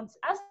in difference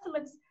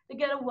estimates to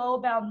get a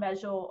well-bound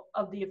measure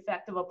of the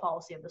effect of a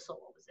policy on the solar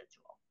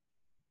residual.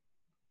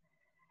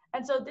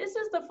 And so this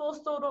is the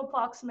first order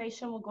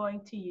approximation we're going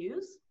to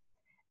use.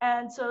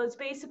 And so it's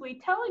basically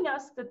telling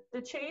us that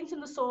the change in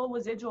the solar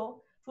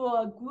residual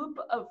for a group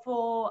of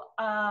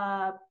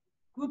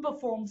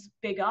forms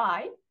big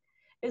I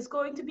is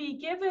going to be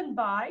given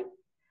by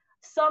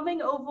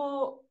summing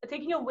over,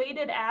 taking a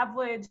weighted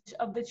average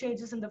of the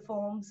changes in the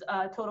forms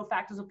total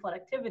factors of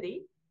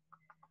productivity.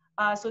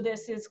 So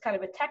this is kind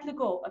of a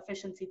technical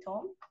efficiency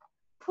term,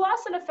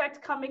 plus an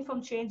effect coming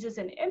from changes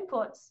in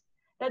inputs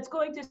that's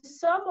going to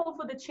sum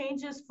over the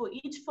changes for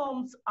each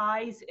firm's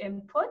I's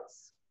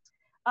inputs,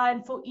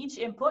 and for each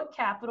input,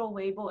 capital,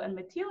 label, and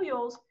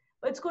materials,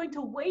 but it's going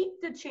to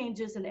weight the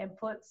changes in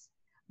inputs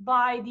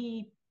by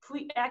the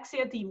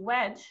ex-ante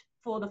wedge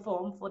for the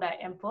firm for that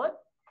input,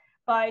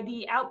 by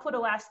the output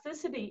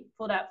elasticity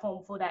for that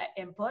firm for that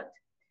input,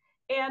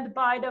 and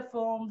by the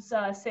firm's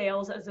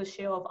sales as a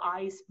share of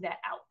I's net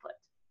output.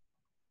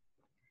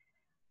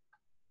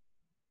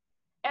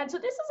 And so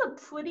this is a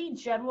pretty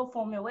general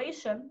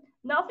formulation.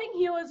 Nothing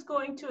here is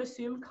going to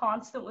assume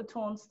constant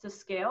returns to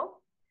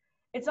scale.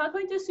 It's not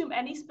going to assume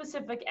any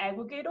specific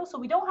aggregator, so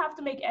we don't have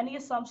to make any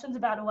assumptions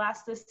about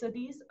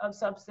elasticities of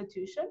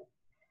substitution.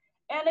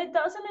 And it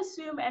doesn't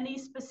assume any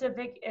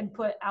specific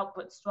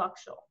input-output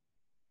structure.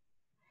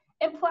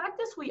 In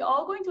practice, we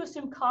are going to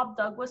assume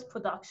Cobb-Douglas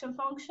production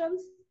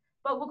functions,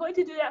 but we're going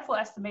to do that for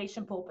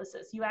estimation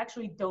purposes. You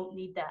actually don't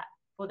need that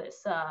for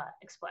this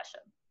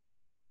expression.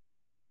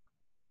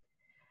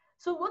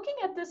 So looking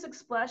at this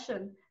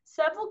expression,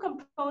 several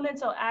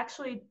components are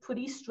actually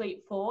pretty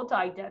straightforward to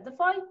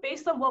identify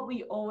based on what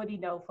we already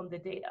know from the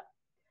data.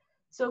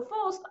 So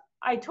first,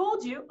 I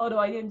told you, although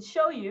I didn't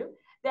show you,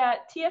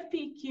 that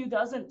TFPQ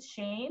doesn't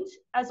change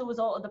as a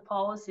result of the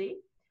policy.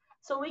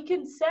 So we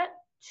can set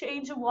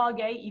change in log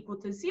A equal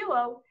to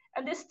 0,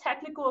 and this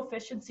technical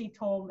efficiency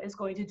term is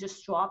going to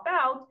just drop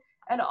out,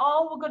 and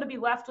all we're going to be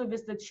left with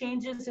is the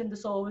changes in the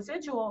solar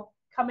residual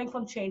coming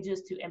from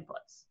changes to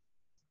inputs.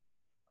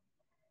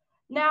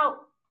 Now,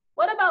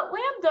 what about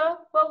lambda?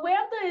 Well,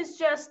 lambda is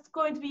just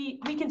going to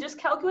be, we can just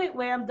calculate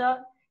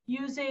lambda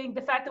using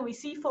the fact that we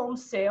see foam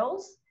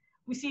sales.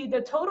 We see the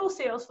total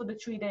sales for the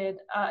treated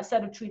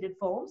set of treated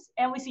foams,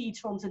 and we see each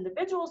foam's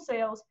individual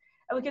sales,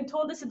 and we can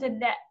turn this into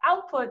net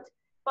output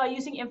by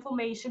using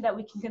information that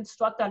we can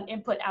construct on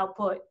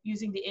input-output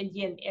using the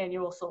Indian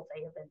Annual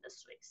Survey of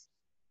Industries.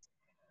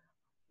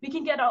 We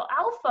can get our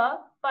alpha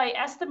by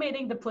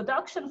estimating the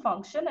production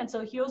function. And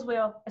so here's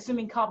where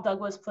assuming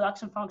Cobb-Douglas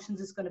production functions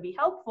is going to be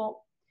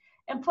helpful.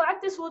 In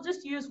practice, we'll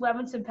just use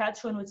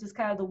Levinson-Petrin, which is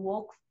kind of the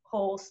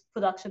workhorse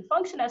production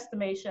function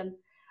estimation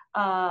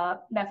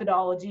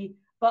methodology,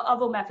 but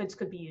other methods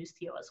could be used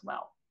here as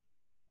well.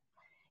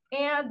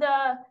 And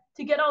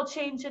to get our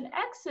change in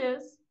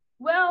X's,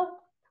 well,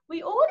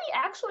 we already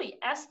actually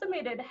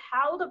estimated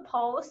how the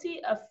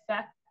policy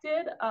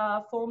affected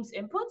firms'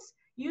 inputs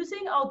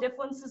using our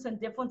differences and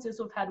differences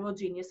with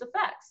heterogeneous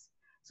effects.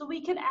 So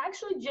we can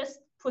actually just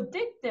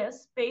predict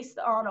this based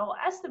on our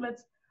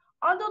estimates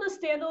under the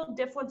standard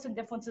difference and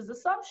differences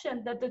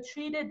assumption that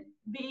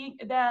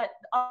that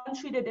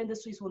untreated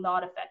industries were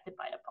not affected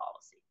by the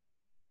policy.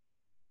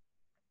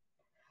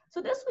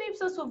 So this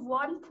leaves us with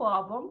one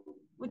problem,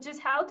 which is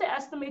how to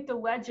estimate the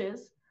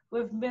wedges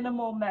with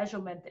minimal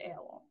measurement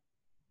error.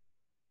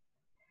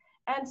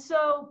 And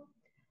so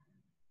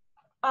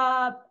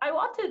I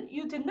wanted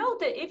you to note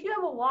that if you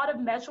have a lot of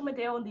measurement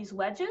error in these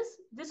wedges,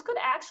 this could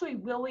actually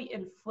really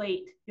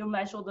inflate your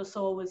measure the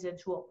solar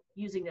residual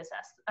using this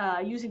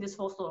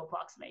first order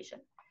approximation.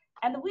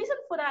 And the reason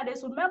for that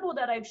is, remember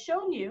that I've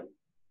shown you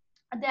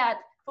that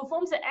for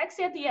firms that ex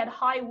ante had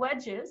high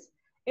wedges,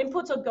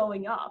 inputs are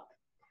going up.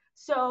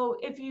 So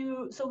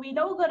we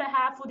know we're going to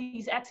have for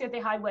these ex ante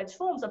high wedge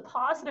firms a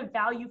positive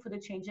value for the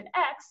change in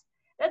X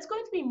that's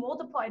going to be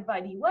multiplied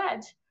by the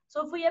wedge.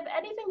 So if we have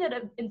anything that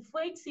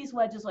inflates these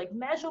wedges like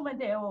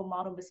measurement error or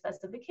model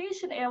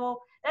misspecification error,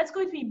 that's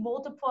going to be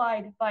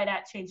multiplied by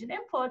that change in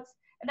inputs,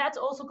 and that's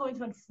also going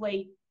to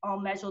inflate or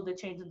measure the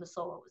change in the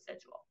solar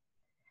residual.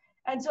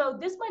 And so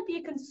this might be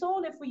a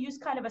concern if we use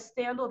kind of a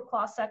standard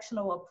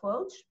cross-sectional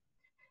approach,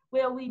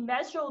 where we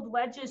measured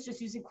wedges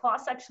just using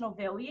cross-sectional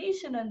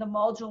variation and the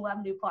marginal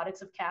revenue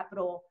products of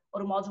capital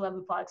or the marginal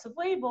revenue products of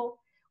labor.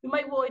 We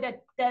might worry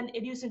that then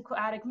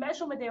idiosyncratic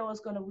measurement error is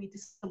going to lead to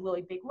some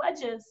really big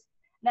wedges.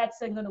 That's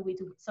then going to lead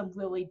to some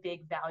really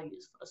big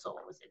values for the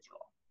solar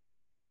residual.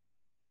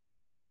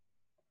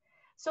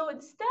 So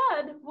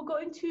instead, we're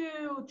going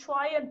to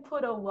try and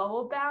put a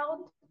lower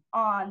bound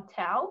on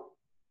tau.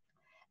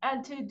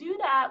 And to do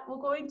that, we're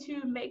going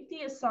to make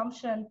the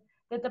assumption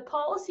that the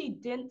policy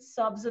didn't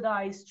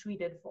subsidize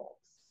treated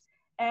forms.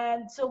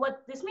 And so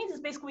what this means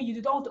is basically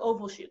you don't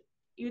overshoot.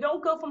 You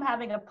don't go from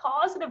having a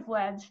positive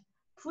wedge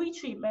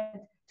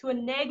pre-treatment to a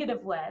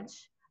negative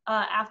wedge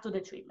after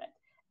the treatment.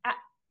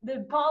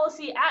 The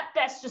policy at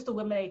best just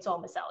eliminates all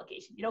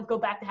misallocation. You don't go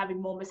back to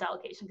having more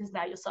misallocation because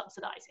now you're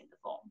subsidizing the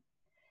form.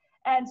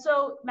 And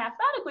so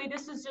mathematically,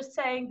 this is just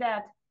saying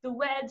that the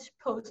wedge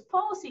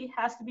post-policy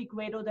has to be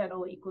greater than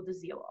or equal to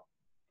 0.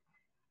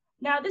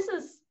 Now, this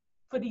is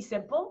pretty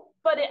simple,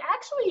 but it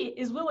actually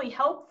is really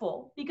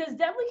helpful because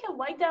then we can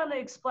write down an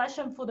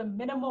expression for the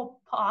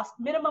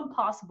minimum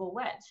possible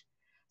wedge.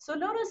 So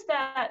notice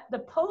that the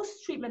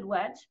post-treatment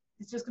wedge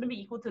is just going to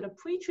be equal to the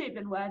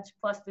pre-treatment wedge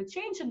plus the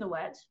change in the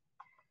wedge.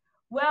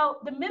 Well,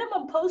 the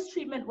minimum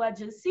post-treatment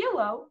wedge is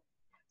 0,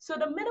 so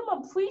the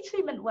minimum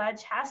pre-treatment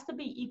wedge has to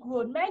be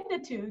equal in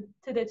magnitude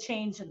to the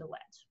change in the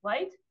wedge,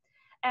 right?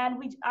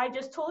 And I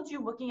just told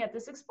you, looking at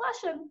this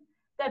expression,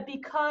 that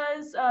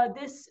because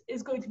this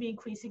is going to be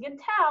increasing in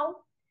tau,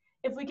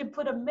 if we can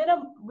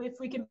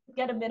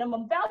get a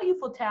minimum value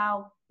for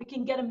tau, we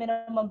can get a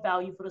minimum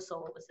value for the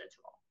solar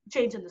residual,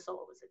 change in the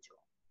solar residual.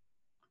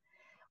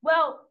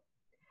 Well,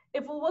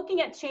 if we're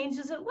looking at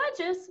changes in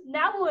wedges,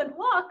 now we're in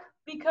luck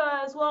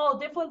because, well,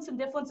 difference and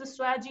differences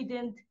strategy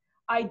didn't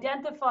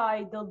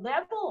identify the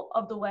level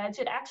of the wedge,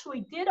 it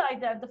actually did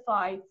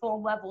identify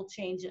form level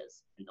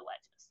changes in the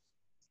wedges.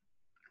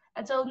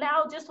 And so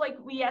now, just like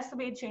we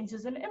estimate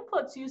changes in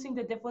inputs using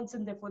the difference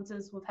in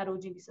differences with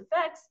heterogeneous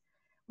effects,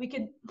 we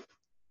can,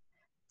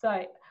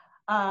 sorry,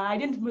 I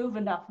didn't move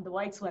enough and the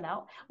lights went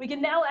out. We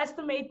can now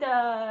estimate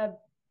the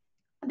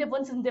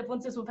difference in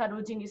differences with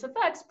heterogeneous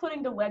effects,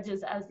 putting the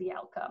wedges as the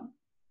outcome.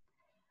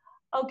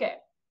 Okay,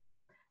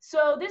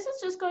 so this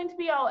is just going to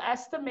be our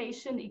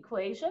estimation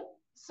equation.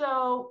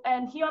 So,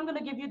 and here I'm going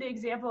to give you the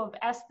example of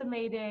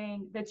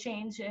estimating the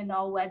change in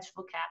our wedge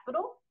for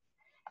capital.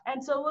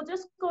 And so we're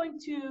just going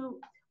to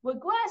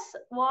regress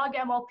log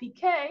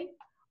MLPK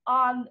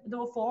on the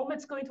reform.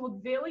 It's going to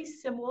look very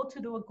similar to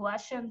the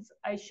regressions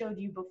I showed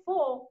you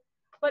before,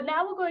 but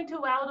now we're going to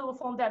allow the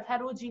reform to have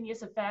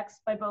heterogeneous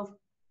effects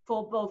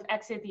for both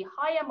x ante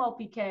high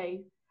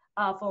MLPK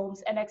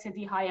forms and x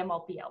ante high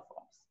MLPL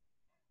forms.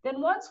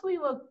 Then once we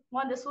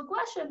run this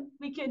regression,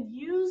 we can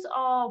use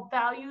our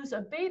values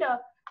of beta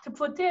to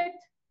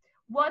predict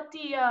what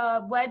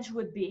the wedge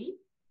would be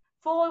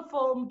for a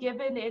form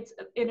given it's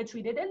in a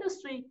treated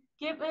industry,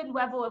 given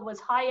whether it was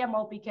high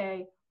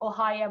MLPK or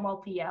high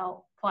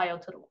MLPL prior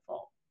to the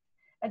reform.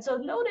 And so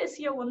notice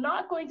here, we're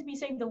not going to be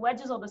saying the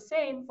wedges are the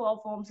same for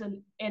all forms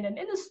in an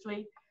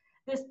industry.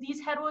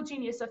 These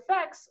heterogeneous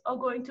effects are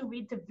going to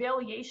lead to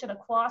variation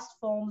across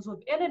forms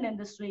within an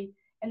industry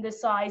and the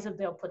size of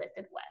their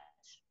predicted wedge.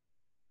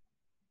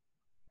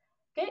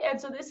 Okay,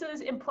 and so this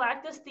is, in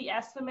practice, the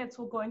estimates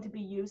we're going to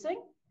be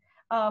using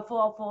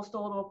for our first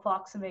order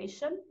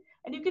approximation.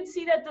 And you can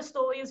see that the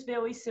story is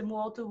very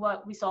similar to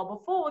what we saw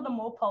before with the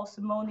more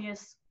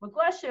parsimonious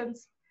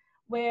regressions,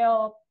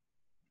 where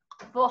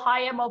for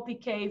high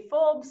MLPK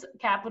forms,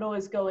 capital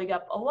is going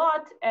up a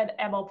lot and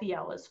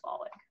MLPL is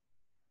falling.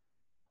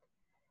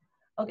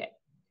 Okay,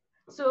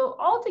 so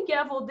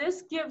altogether,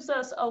 this gives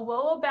us a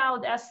lower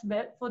bound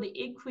estimate for the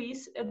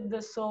increase in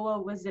the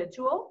solar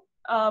residual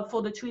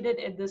for the treated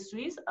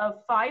industries of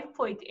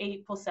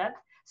 5.8%.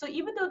 So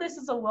even though this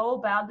is a lower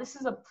bound, this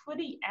is a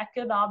pretty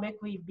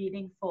economically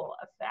meaningful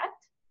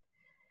effect.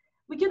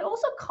 We can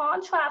also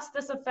contrast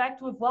this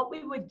effect with what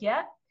we would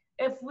get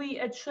if we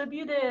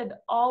attributed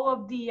all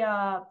of the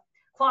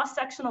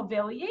cross-sectional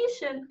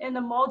variation in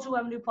the marginal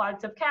revenue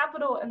product of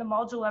capital and the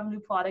marginal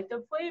revenue product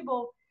of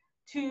labor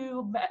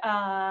to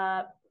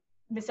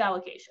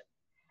misallocation.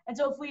 And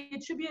so if we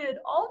attributed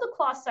all the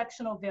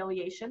cross-sectional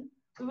variation,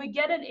 we would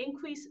get an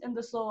increase in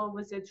the solar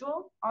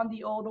residual on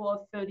the order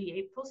of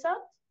 38%.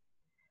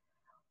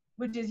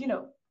 Which is,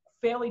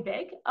 fairly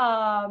big.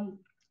 So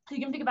you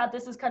can think about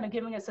this as kind of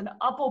giving us an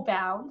upper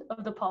bound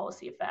of the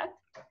policy effect.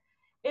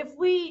 If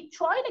we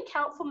try to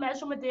account for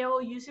measurement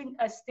error using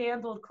a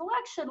standard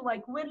collection,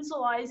 like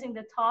Winsorizing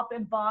the top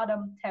and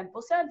bottom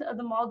 10% of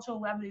the marginal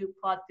revenue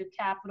product of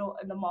capital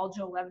and the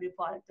marginal revenue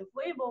product of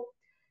labor,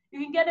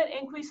 you can get an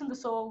increase in the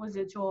solar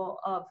residual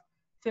of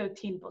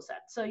 13%.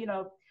 So,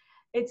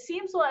 it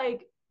seems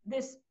like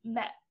this,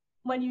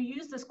 when you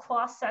use this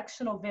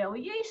cross-sectional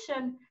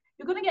variation,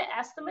 you're going to get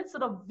estimates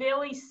that are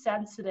very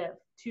sensitive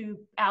to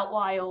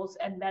outliers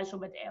and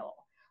measurement error.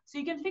 So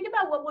you can think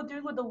about what we're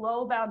doing with the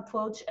lower bound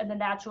approach and the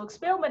natural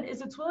experiment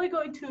is it's really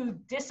going to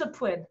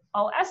discipline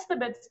our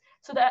estimates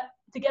so that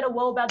to get a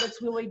lower bound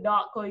that's really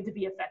not going to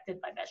be affected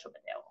by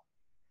measurement error.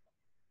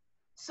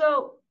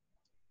 So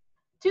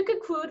to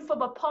conclude,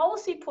 from a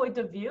policy point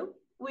of view,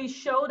 we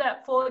show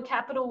that full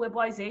capital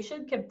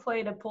liberalization can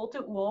play an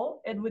important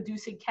role in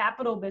reducing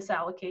capital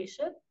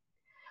misallocation.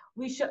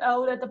 We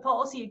show that the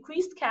policy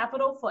increased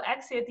capital for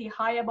ex ante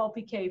high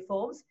MLPK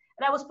forms,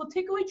 and that was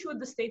particularly true in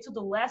the states with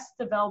the less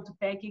developed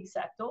banking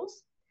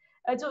sectors.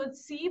 And so it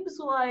seems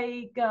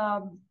like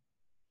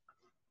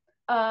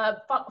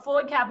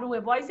foreign capital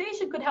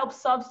liberalization could help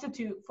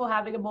substitute for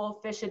having a more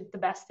efficient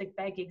domestic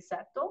banking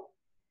sector.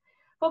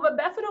 From a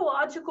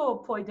methodological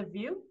point of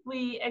view,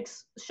 we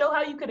show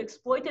how you could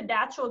exploit a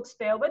natural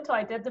experiment to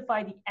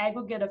identify the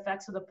aggregate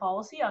effects of the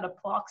policy on a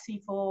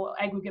proxy for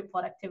aggregate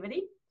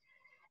productivity.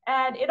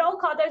 And in all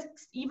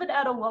contexts, even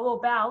at a lower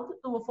bound,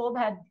 the reform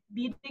had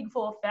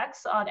meaningful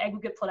effects on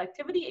aggregate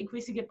productivity,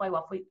 increasing it by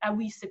roughly at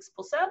least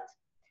 6%.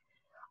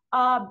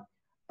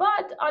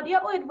 But on the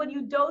other hand, when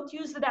you don't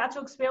use the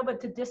natural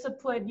experiment to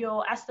discipline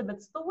your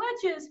estimates of the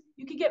wedges,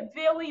 you can get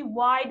very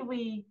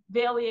widely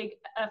varying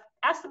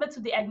estimates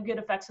of the aggregate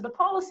effects of the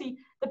policy,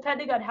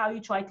 depending on how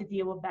you try to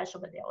deal with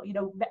measurement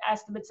error.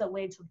 Estimates that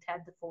range from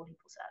 10 to 40%.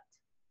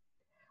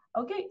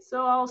 Okay,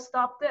 so I'll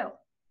stop there.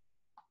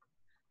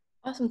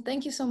 Awesome.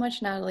 Thank you so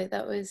much, Natalie.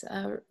 That was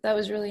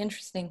really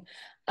interesting.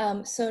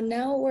 So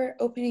now we're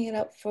opening it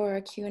up for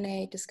a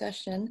Q&A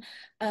discussion.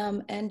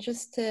 And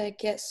just to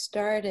get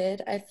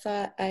started, I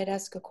thought I'd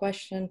ask a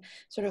question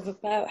sort of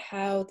about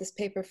how this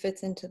paper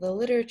fits into the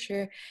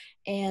literature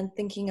and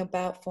thinking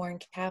about foreign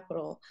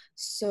capital.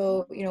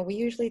 So, we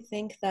usually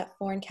think that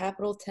foreign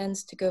capital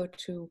tends to go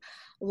to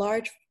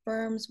large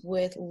firms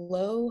with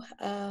low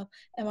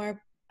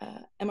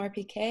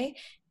MRPK.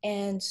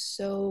 And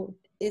so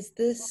is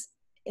this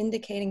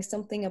indicating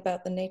something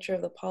about the nature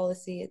of the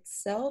policy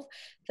itself,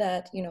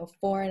 that, you know,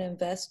 foreign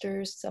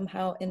investors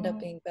somehow end up Mm-hmm.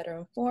 being better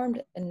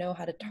informed and know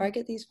how to Mm-hmm.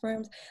 target these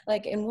firms?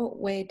 Like, in what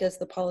way does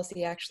the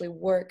policy actually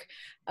work,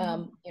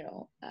 Mm-hmm. you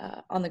know,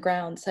 on the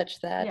ground, such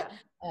that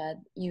Yeah.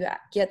 you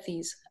get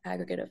these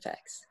aggregate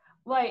effects?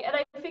 Right, and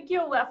I think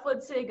you're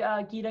referencing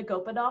Gita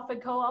Gopinath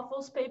and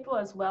co-author's paper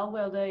as well,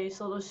 where they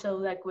sort of show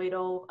that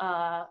greater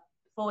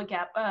forward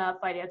cap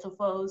financial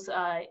flows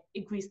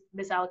increased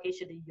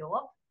misallocation in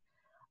Europe.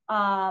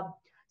 Um,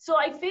 so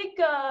I think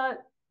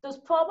there's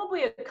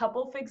probably a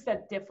couple things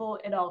that differ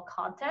in our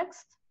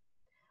context.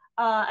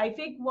 I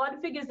think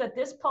one thing is that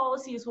this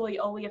policy is really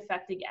only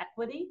affecting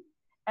equity.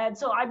 And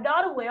so I'm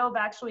not aware of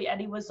actually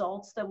any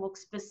results that look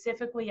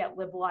specifically at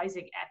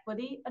liberalizing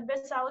equity and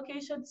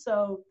misallocation.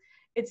 So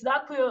it's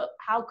not clear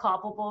how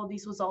comparable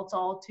these results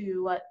are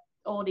to what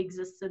already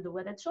exists in the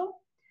literature.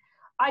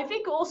 I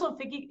think also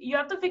thinking, you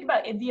have to think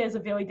about India as a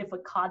very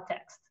different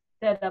context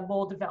than a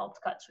more developed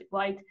country,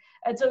 right?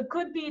 And so it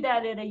could be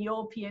that in a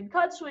European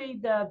country,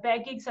 the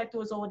banking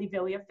sector is already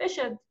very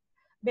efficient.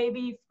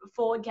 Maybe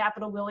foreign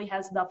capital really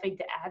has nothing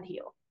to add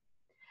here.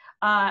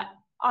 Uh,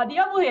 on the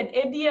other hand,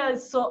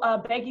 India's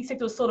banking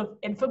sector is sort of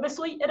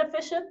infamously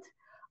inefficient.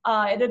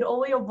 In an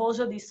earlier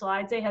version of these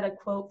slides, they had a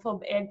quote from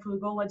Anne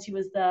Kruger when she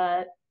was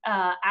the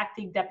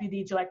acting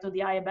deputy director of the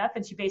IMF,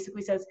 and she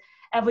basically says,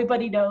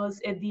 everybody knows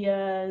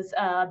India's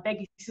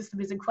banking system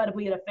is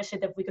incredibly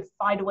inefficient. If we could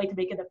find a way to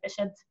make it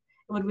efficient,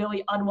 it would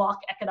really unlock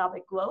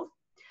economic growth.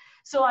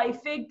 So I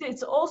think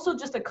it's also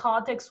just a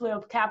context where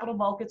capital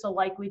markets are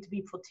likely to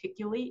be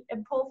particularly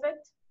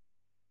imperfect.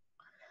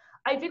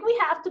 I think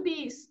we have to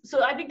be,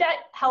 so I think that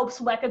helps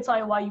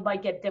reconcile why you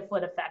might get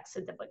different effects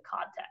in different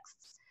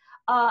contexts.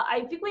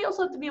 I think we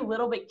also have to be a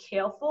little bit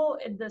careful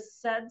in the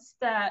sense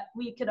that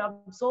we can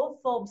absorb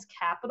firms'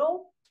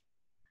 capital,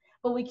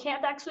 but we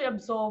can't actually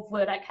absorb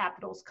where that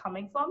capital is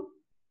coming from.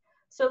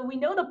 So we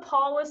know the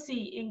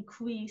policy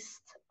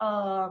increased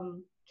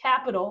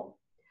capital,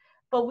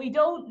 but we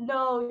don't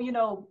know, you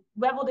know,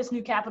 whether this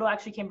new capital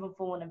actually came from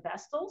foreign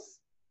investors.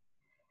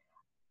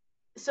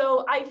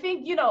 So I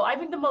think, you know, I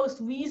think the most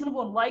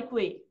reasonable and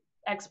likely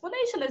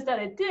explanation is that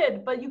it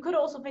did, but you could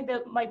also think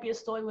that might be a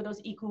story with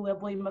those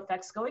equilibrium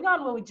effects going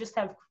on, where we just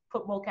have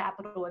put more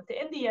capital into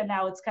India, and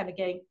now it's kind of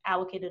getting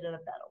allocated in a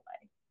better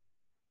way.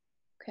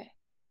 Okay,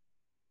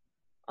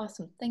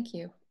 awesome. Thank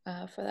you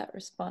for that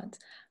response.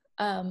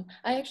 I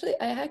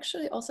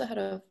actually also had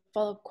a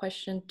follow-up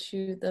question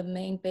to the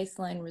main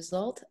baseline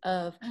result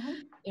of, Mm-hmm.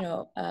 you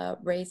know,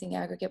 raising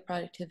aggregate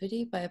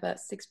productivity by about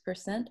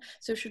 6%.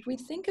 So should we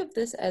think of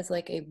this as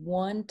like a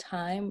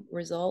one-time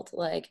result,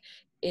 like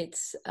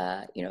it's,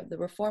 you know, the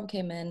reform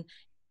came in,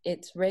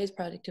 it's raised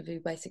productivity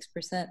by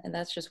 6%, and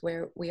that's just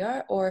where we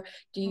are? Or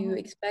do you Mm-hmm.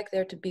 expect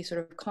there to be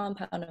sort of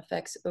compound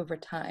effects over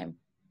time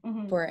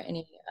Mm-hmm. for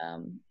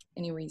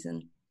any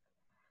reason?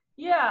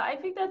 Yeah, I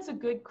think that's a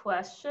good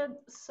question.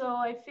 So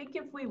I think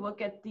if we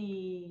look at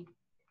the,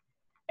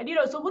 and you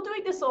know, so we're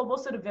doing this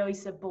almost in a very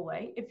simple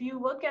way. If you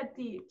look at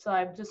the, so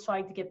I'm just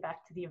trying to get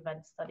back to the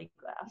event study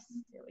graphs.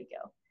 There we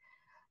go.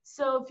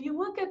 So if you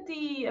look at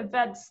the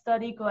event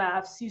study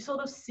graphs, you sort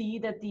of see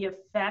that the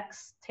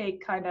effects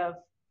take kind of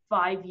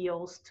 5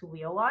 years to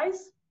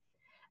realize.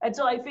 And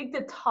so I think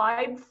the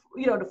time,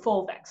 you know, the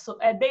full effects, so,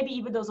 and maybe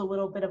even there's a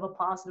little bit of a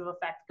positive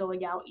effect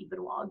going out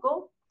even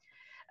longer.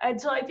 And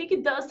so I think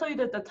it does tell you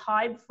that the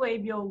time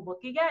frame you're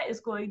looking at is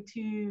going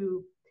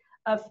to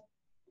uh,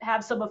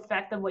 have some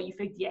effect on what you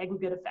think the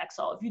aggregate effects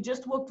are. If you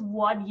just looked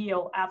 1 year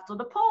after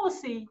the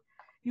policy,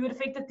 you would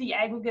think that the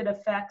aggregate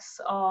effects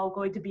are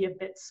going to be a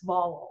bit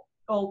smaller,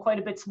 or quite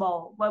a bit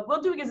smaller. What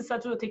we're doing is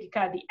essentially we're taking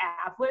kind of the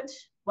average,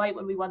 right,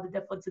 when we want the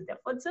difference in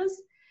differences.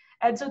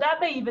 And so that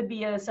may even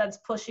be, in a sense,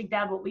 pushing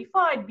down what we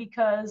find,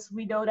 because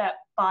we know that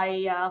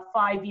by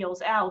 5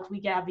 years out,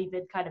 we have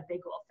even kind of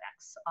bigger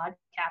effects on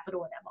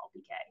capital and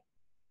MLPK.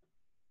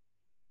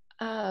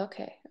 Ah,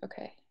 okay,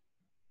 okay.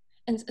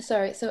 And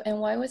sorry, so, and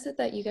why was it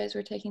that you guys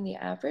were taking the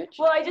average?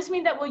 Well, I just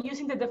mean that we're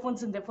using the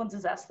difference in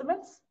differences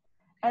estimates.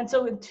 And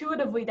so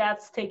intuitively,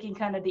 that's taking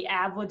kind of the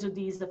average of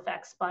these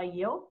effects by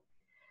year.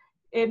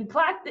 In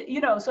practice, you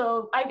know,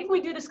 so I think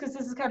we do this because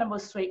this is kind of a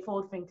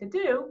straightforward thing to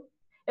do.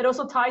 It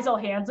also ties our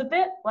hands a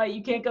bit, like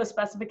you can't go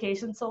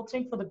specification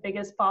searching for the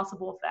biggest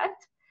possible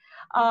effect.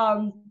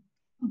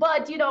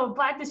 But, you know, in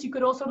practice, you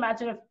could also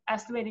imagine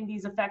estimating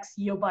these effects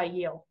year by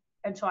year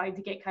and trying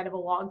to get kind of a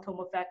long-term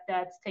effect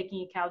that's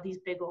taking account these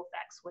bigger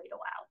effects later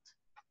out.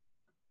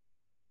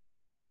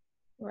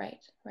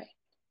 Right, right.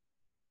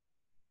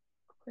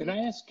 Can I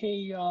ask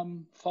a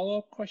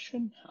follow-up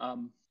question?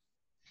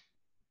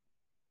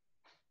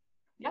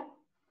 Yeah.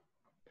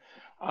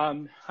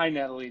 Hi,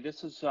 Natalie.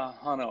 This is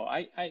Hano.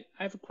 I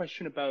have a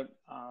question about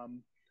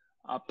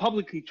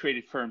publicly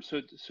traded firms.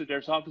 So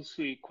there's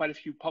obviously quite a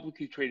few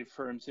publicly traded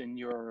firms in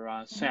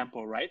your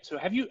sample, right? So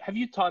have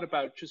you thought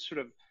about, just sort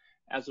of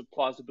as a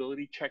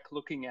plausibility check,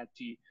 looking at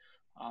the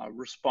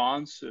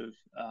response of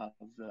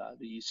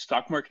the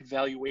stock market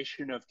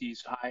valuation of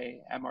these high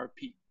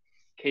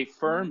MRPK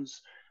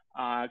firms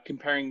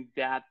comparing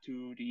that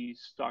to the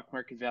stock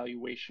market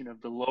valuation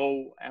of the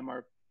low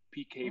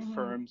MRPK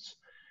firms,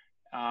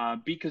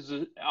 because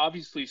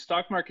obviously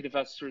stock market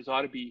investors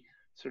ought to be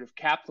sort of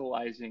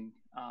capitalizing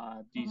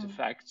these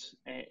effects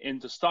in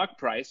the stock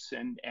price,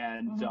 and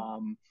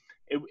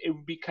it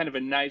would be kind of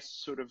a nice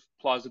sort of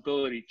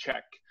plausibility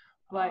check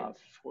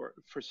for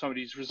some of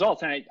these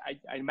results. And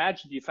I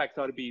imagine the effect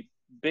ought to be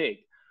big,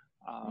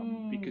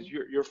 because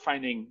you're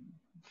finding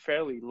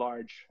fairly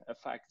large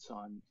effects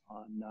on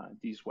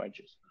these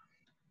wedges.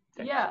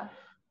 Thanks. Yeah,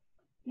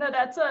 no,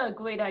 that's a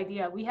great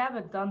idea. We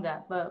haven't done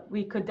that, but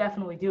we could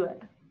definitely do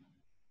it.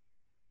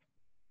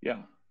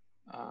 Yeah,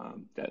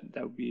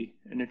 that would be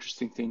an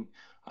interesting thing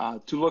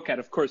to look at.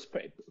 Of course,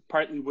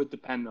 partly would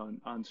depend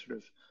on sort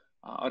of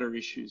other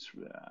issues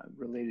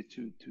related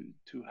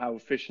to how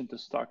efficient the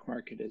stock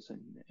market is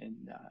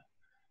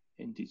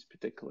in these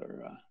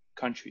particular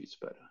countries.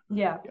 But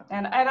yeah.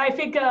 And I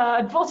think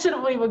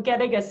unfortunately we're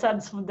getting a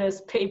sense from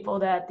this paper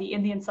that the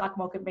Indian stock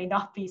market may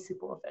not be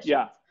super efficient.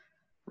 Yeah,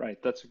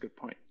 right. That's a good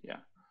point. Yeah.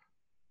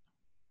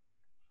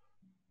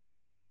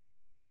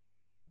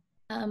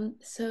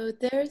 So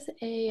there's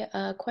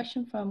a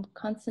question from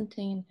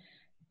Constantine,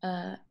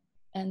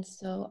 and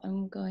so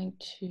I'm going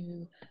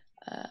to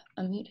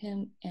unmute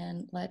him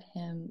and let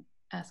him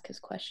ask his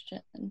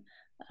question.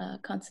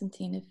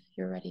 Constantine, if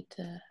you're ready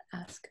to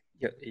ask.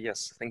 Yeah,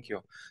 yes, thank you.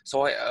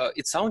 So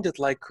it sounded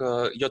like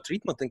your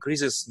treatment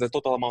increases the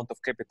total amount of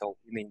capital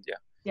in India,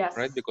 yes,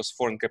 right? Because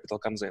foreign capital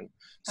comes in.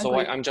 So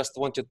I'm just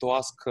wanted to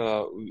ask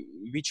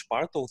which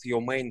part of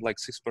your main like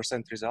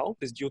 6% result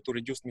is due to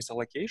reduced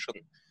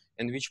misallocation,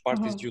 and which part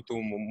is due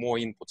to more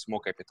inputs, more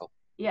capital?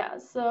 Yeah,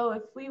 so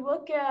if we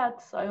look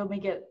at, let me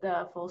get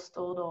the full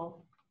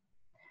total.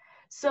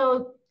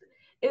 So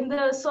in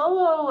the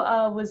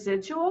solo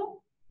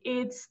residual,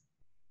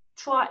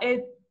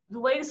 the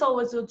way the solo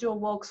residual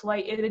works,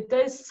 right, it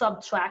does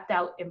subtract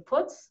out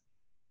inputs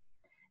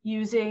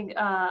using,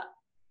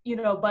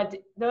 but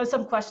there's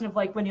some question of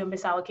like when you're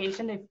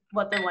misallocation,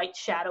 what the like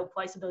shadow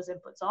price of those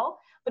inputs are.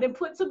 But in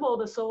principle,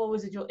 the solo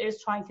residual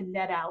is trying to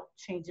net out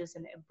changes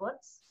in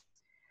inputs.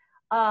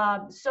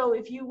 So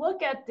if you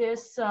look at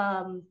this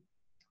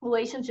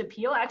relationship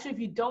here, actually, if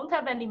you don't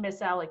have any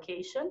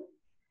misallocation,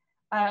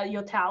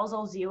 your tals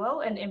are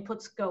 0 and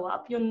inputs go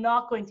up, you're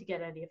not going to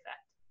get any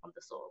effect on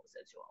the solo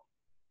residual.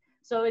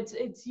 So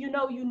it's you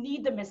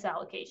need the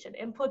misallocation.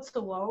 Inputs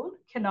alone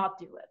cannot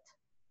do it.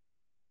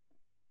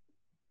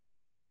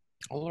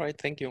 All right,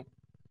 thank you.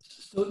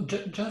 So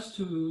just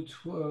to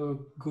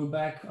go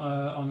back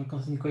on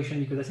constant question,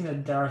 because I think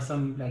that there are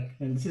some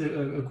and this is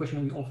a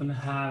question we often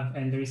have,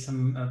 and there is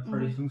some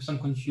some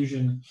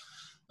confusion.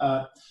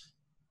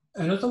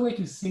 Another way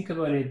to think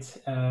about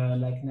it,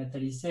 like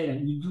Natalie said,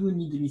 and you do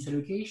need the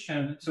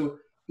misallocation. So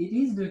it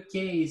is the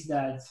case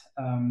that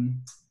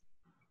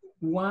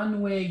one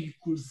way you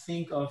could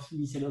think of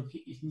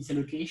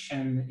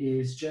misallocation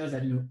is just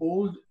that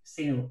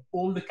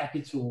all the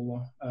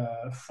capital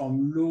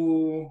from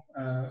low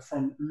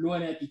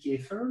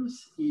NLPK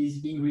firms is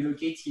being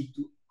relocated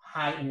to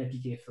high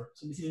NLPK firms.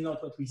 So this is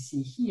not what we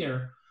see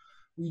here.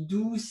 We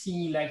do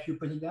see, like you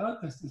pointed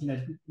out, Constantine,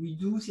 that we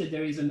do see that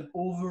there is an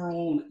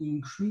overall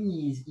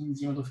increase in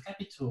the amount of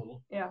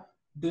capital. Yeah.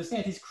 The thing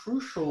that is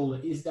crucial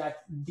is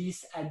that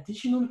this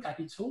additional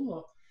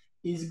capital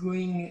is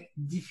going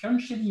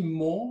differentially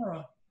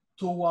more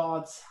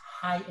towards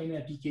high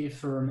MRPK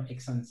firm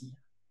ex ante.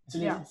 So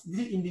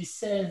this in the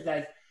sense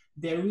that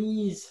there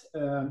is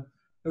a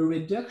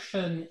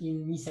reduction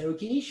in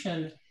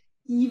misallocation,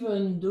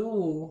 even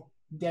though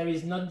there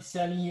is not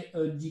necessarily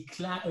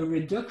a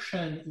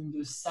reduction in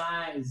the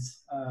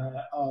size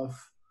of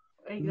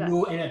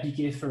low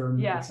MRPK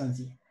firm ex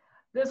ante.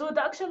 There's a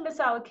reduction in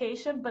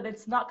misallocation, but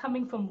it's not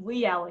coming from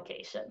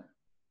reallocation.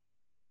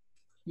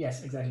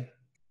 Yes, exactly.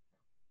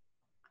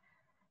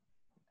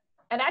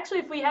 And actually,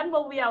 if we had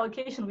more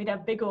reallocation, we'd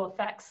have bigger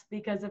effects,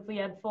 because if we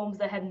had firms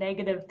that had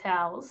negative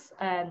tals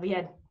and we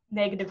had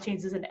negative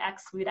changes in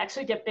X, we'd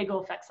actually get bigger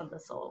effects on the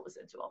solo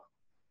residual.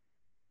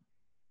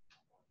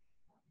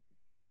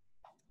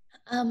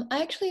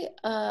 I actually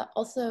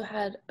also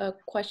had a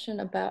question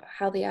about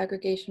how the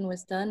aggregation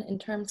was done in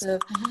terms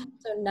of,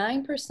 so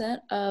 9%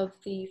 of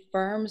the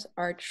firms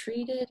are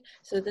treated.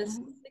 So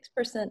this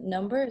 6%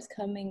 number is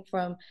coming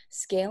from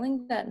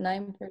scaling that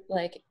 9%,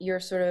 like you're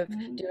sort of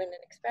doing an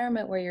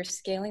experiment where you're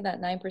scaling that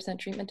 9%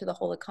 treatment to the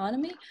whole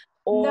economy?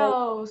 Or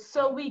no,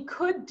 so we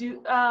could do,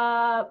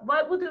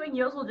 what we're doing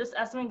here is we're just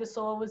estimating the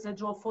solo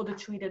residual for the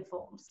treated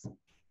firms.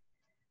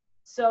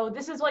 So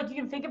this is like, you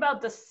can think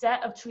about the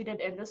set of treated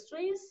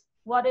industries.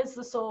 What is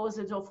the solo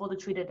residual for the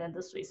treated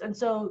industries? And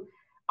so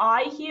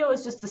I here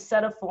is just a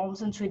set of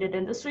firms in treated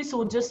industries. So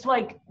we're just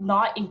like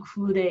not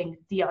including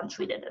the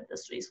untreated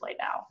industries right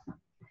now.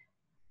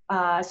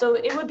 So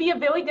it would be a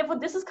very different,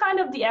 this is kind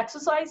of the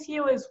exercise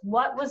here is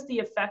what was the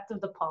effect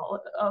of the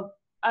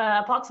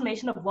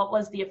approximation of what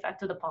was the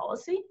effect of the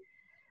policy.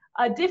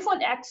 A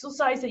different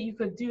exercise that you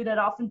could do that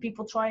often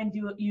people try and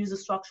use a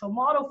structural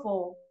model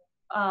for,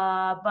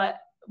 but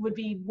would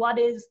be what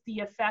is the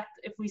effect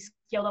if we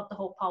scaled up the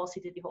whole policy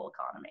to the whole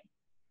economy.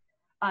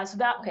 So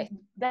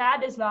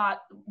that is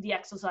not the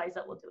exercise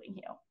that we're doing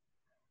here.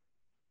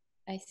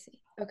 I see.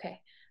 Okay.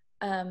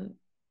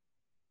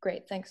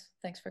 Great. Thanks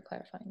for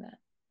clarifying that.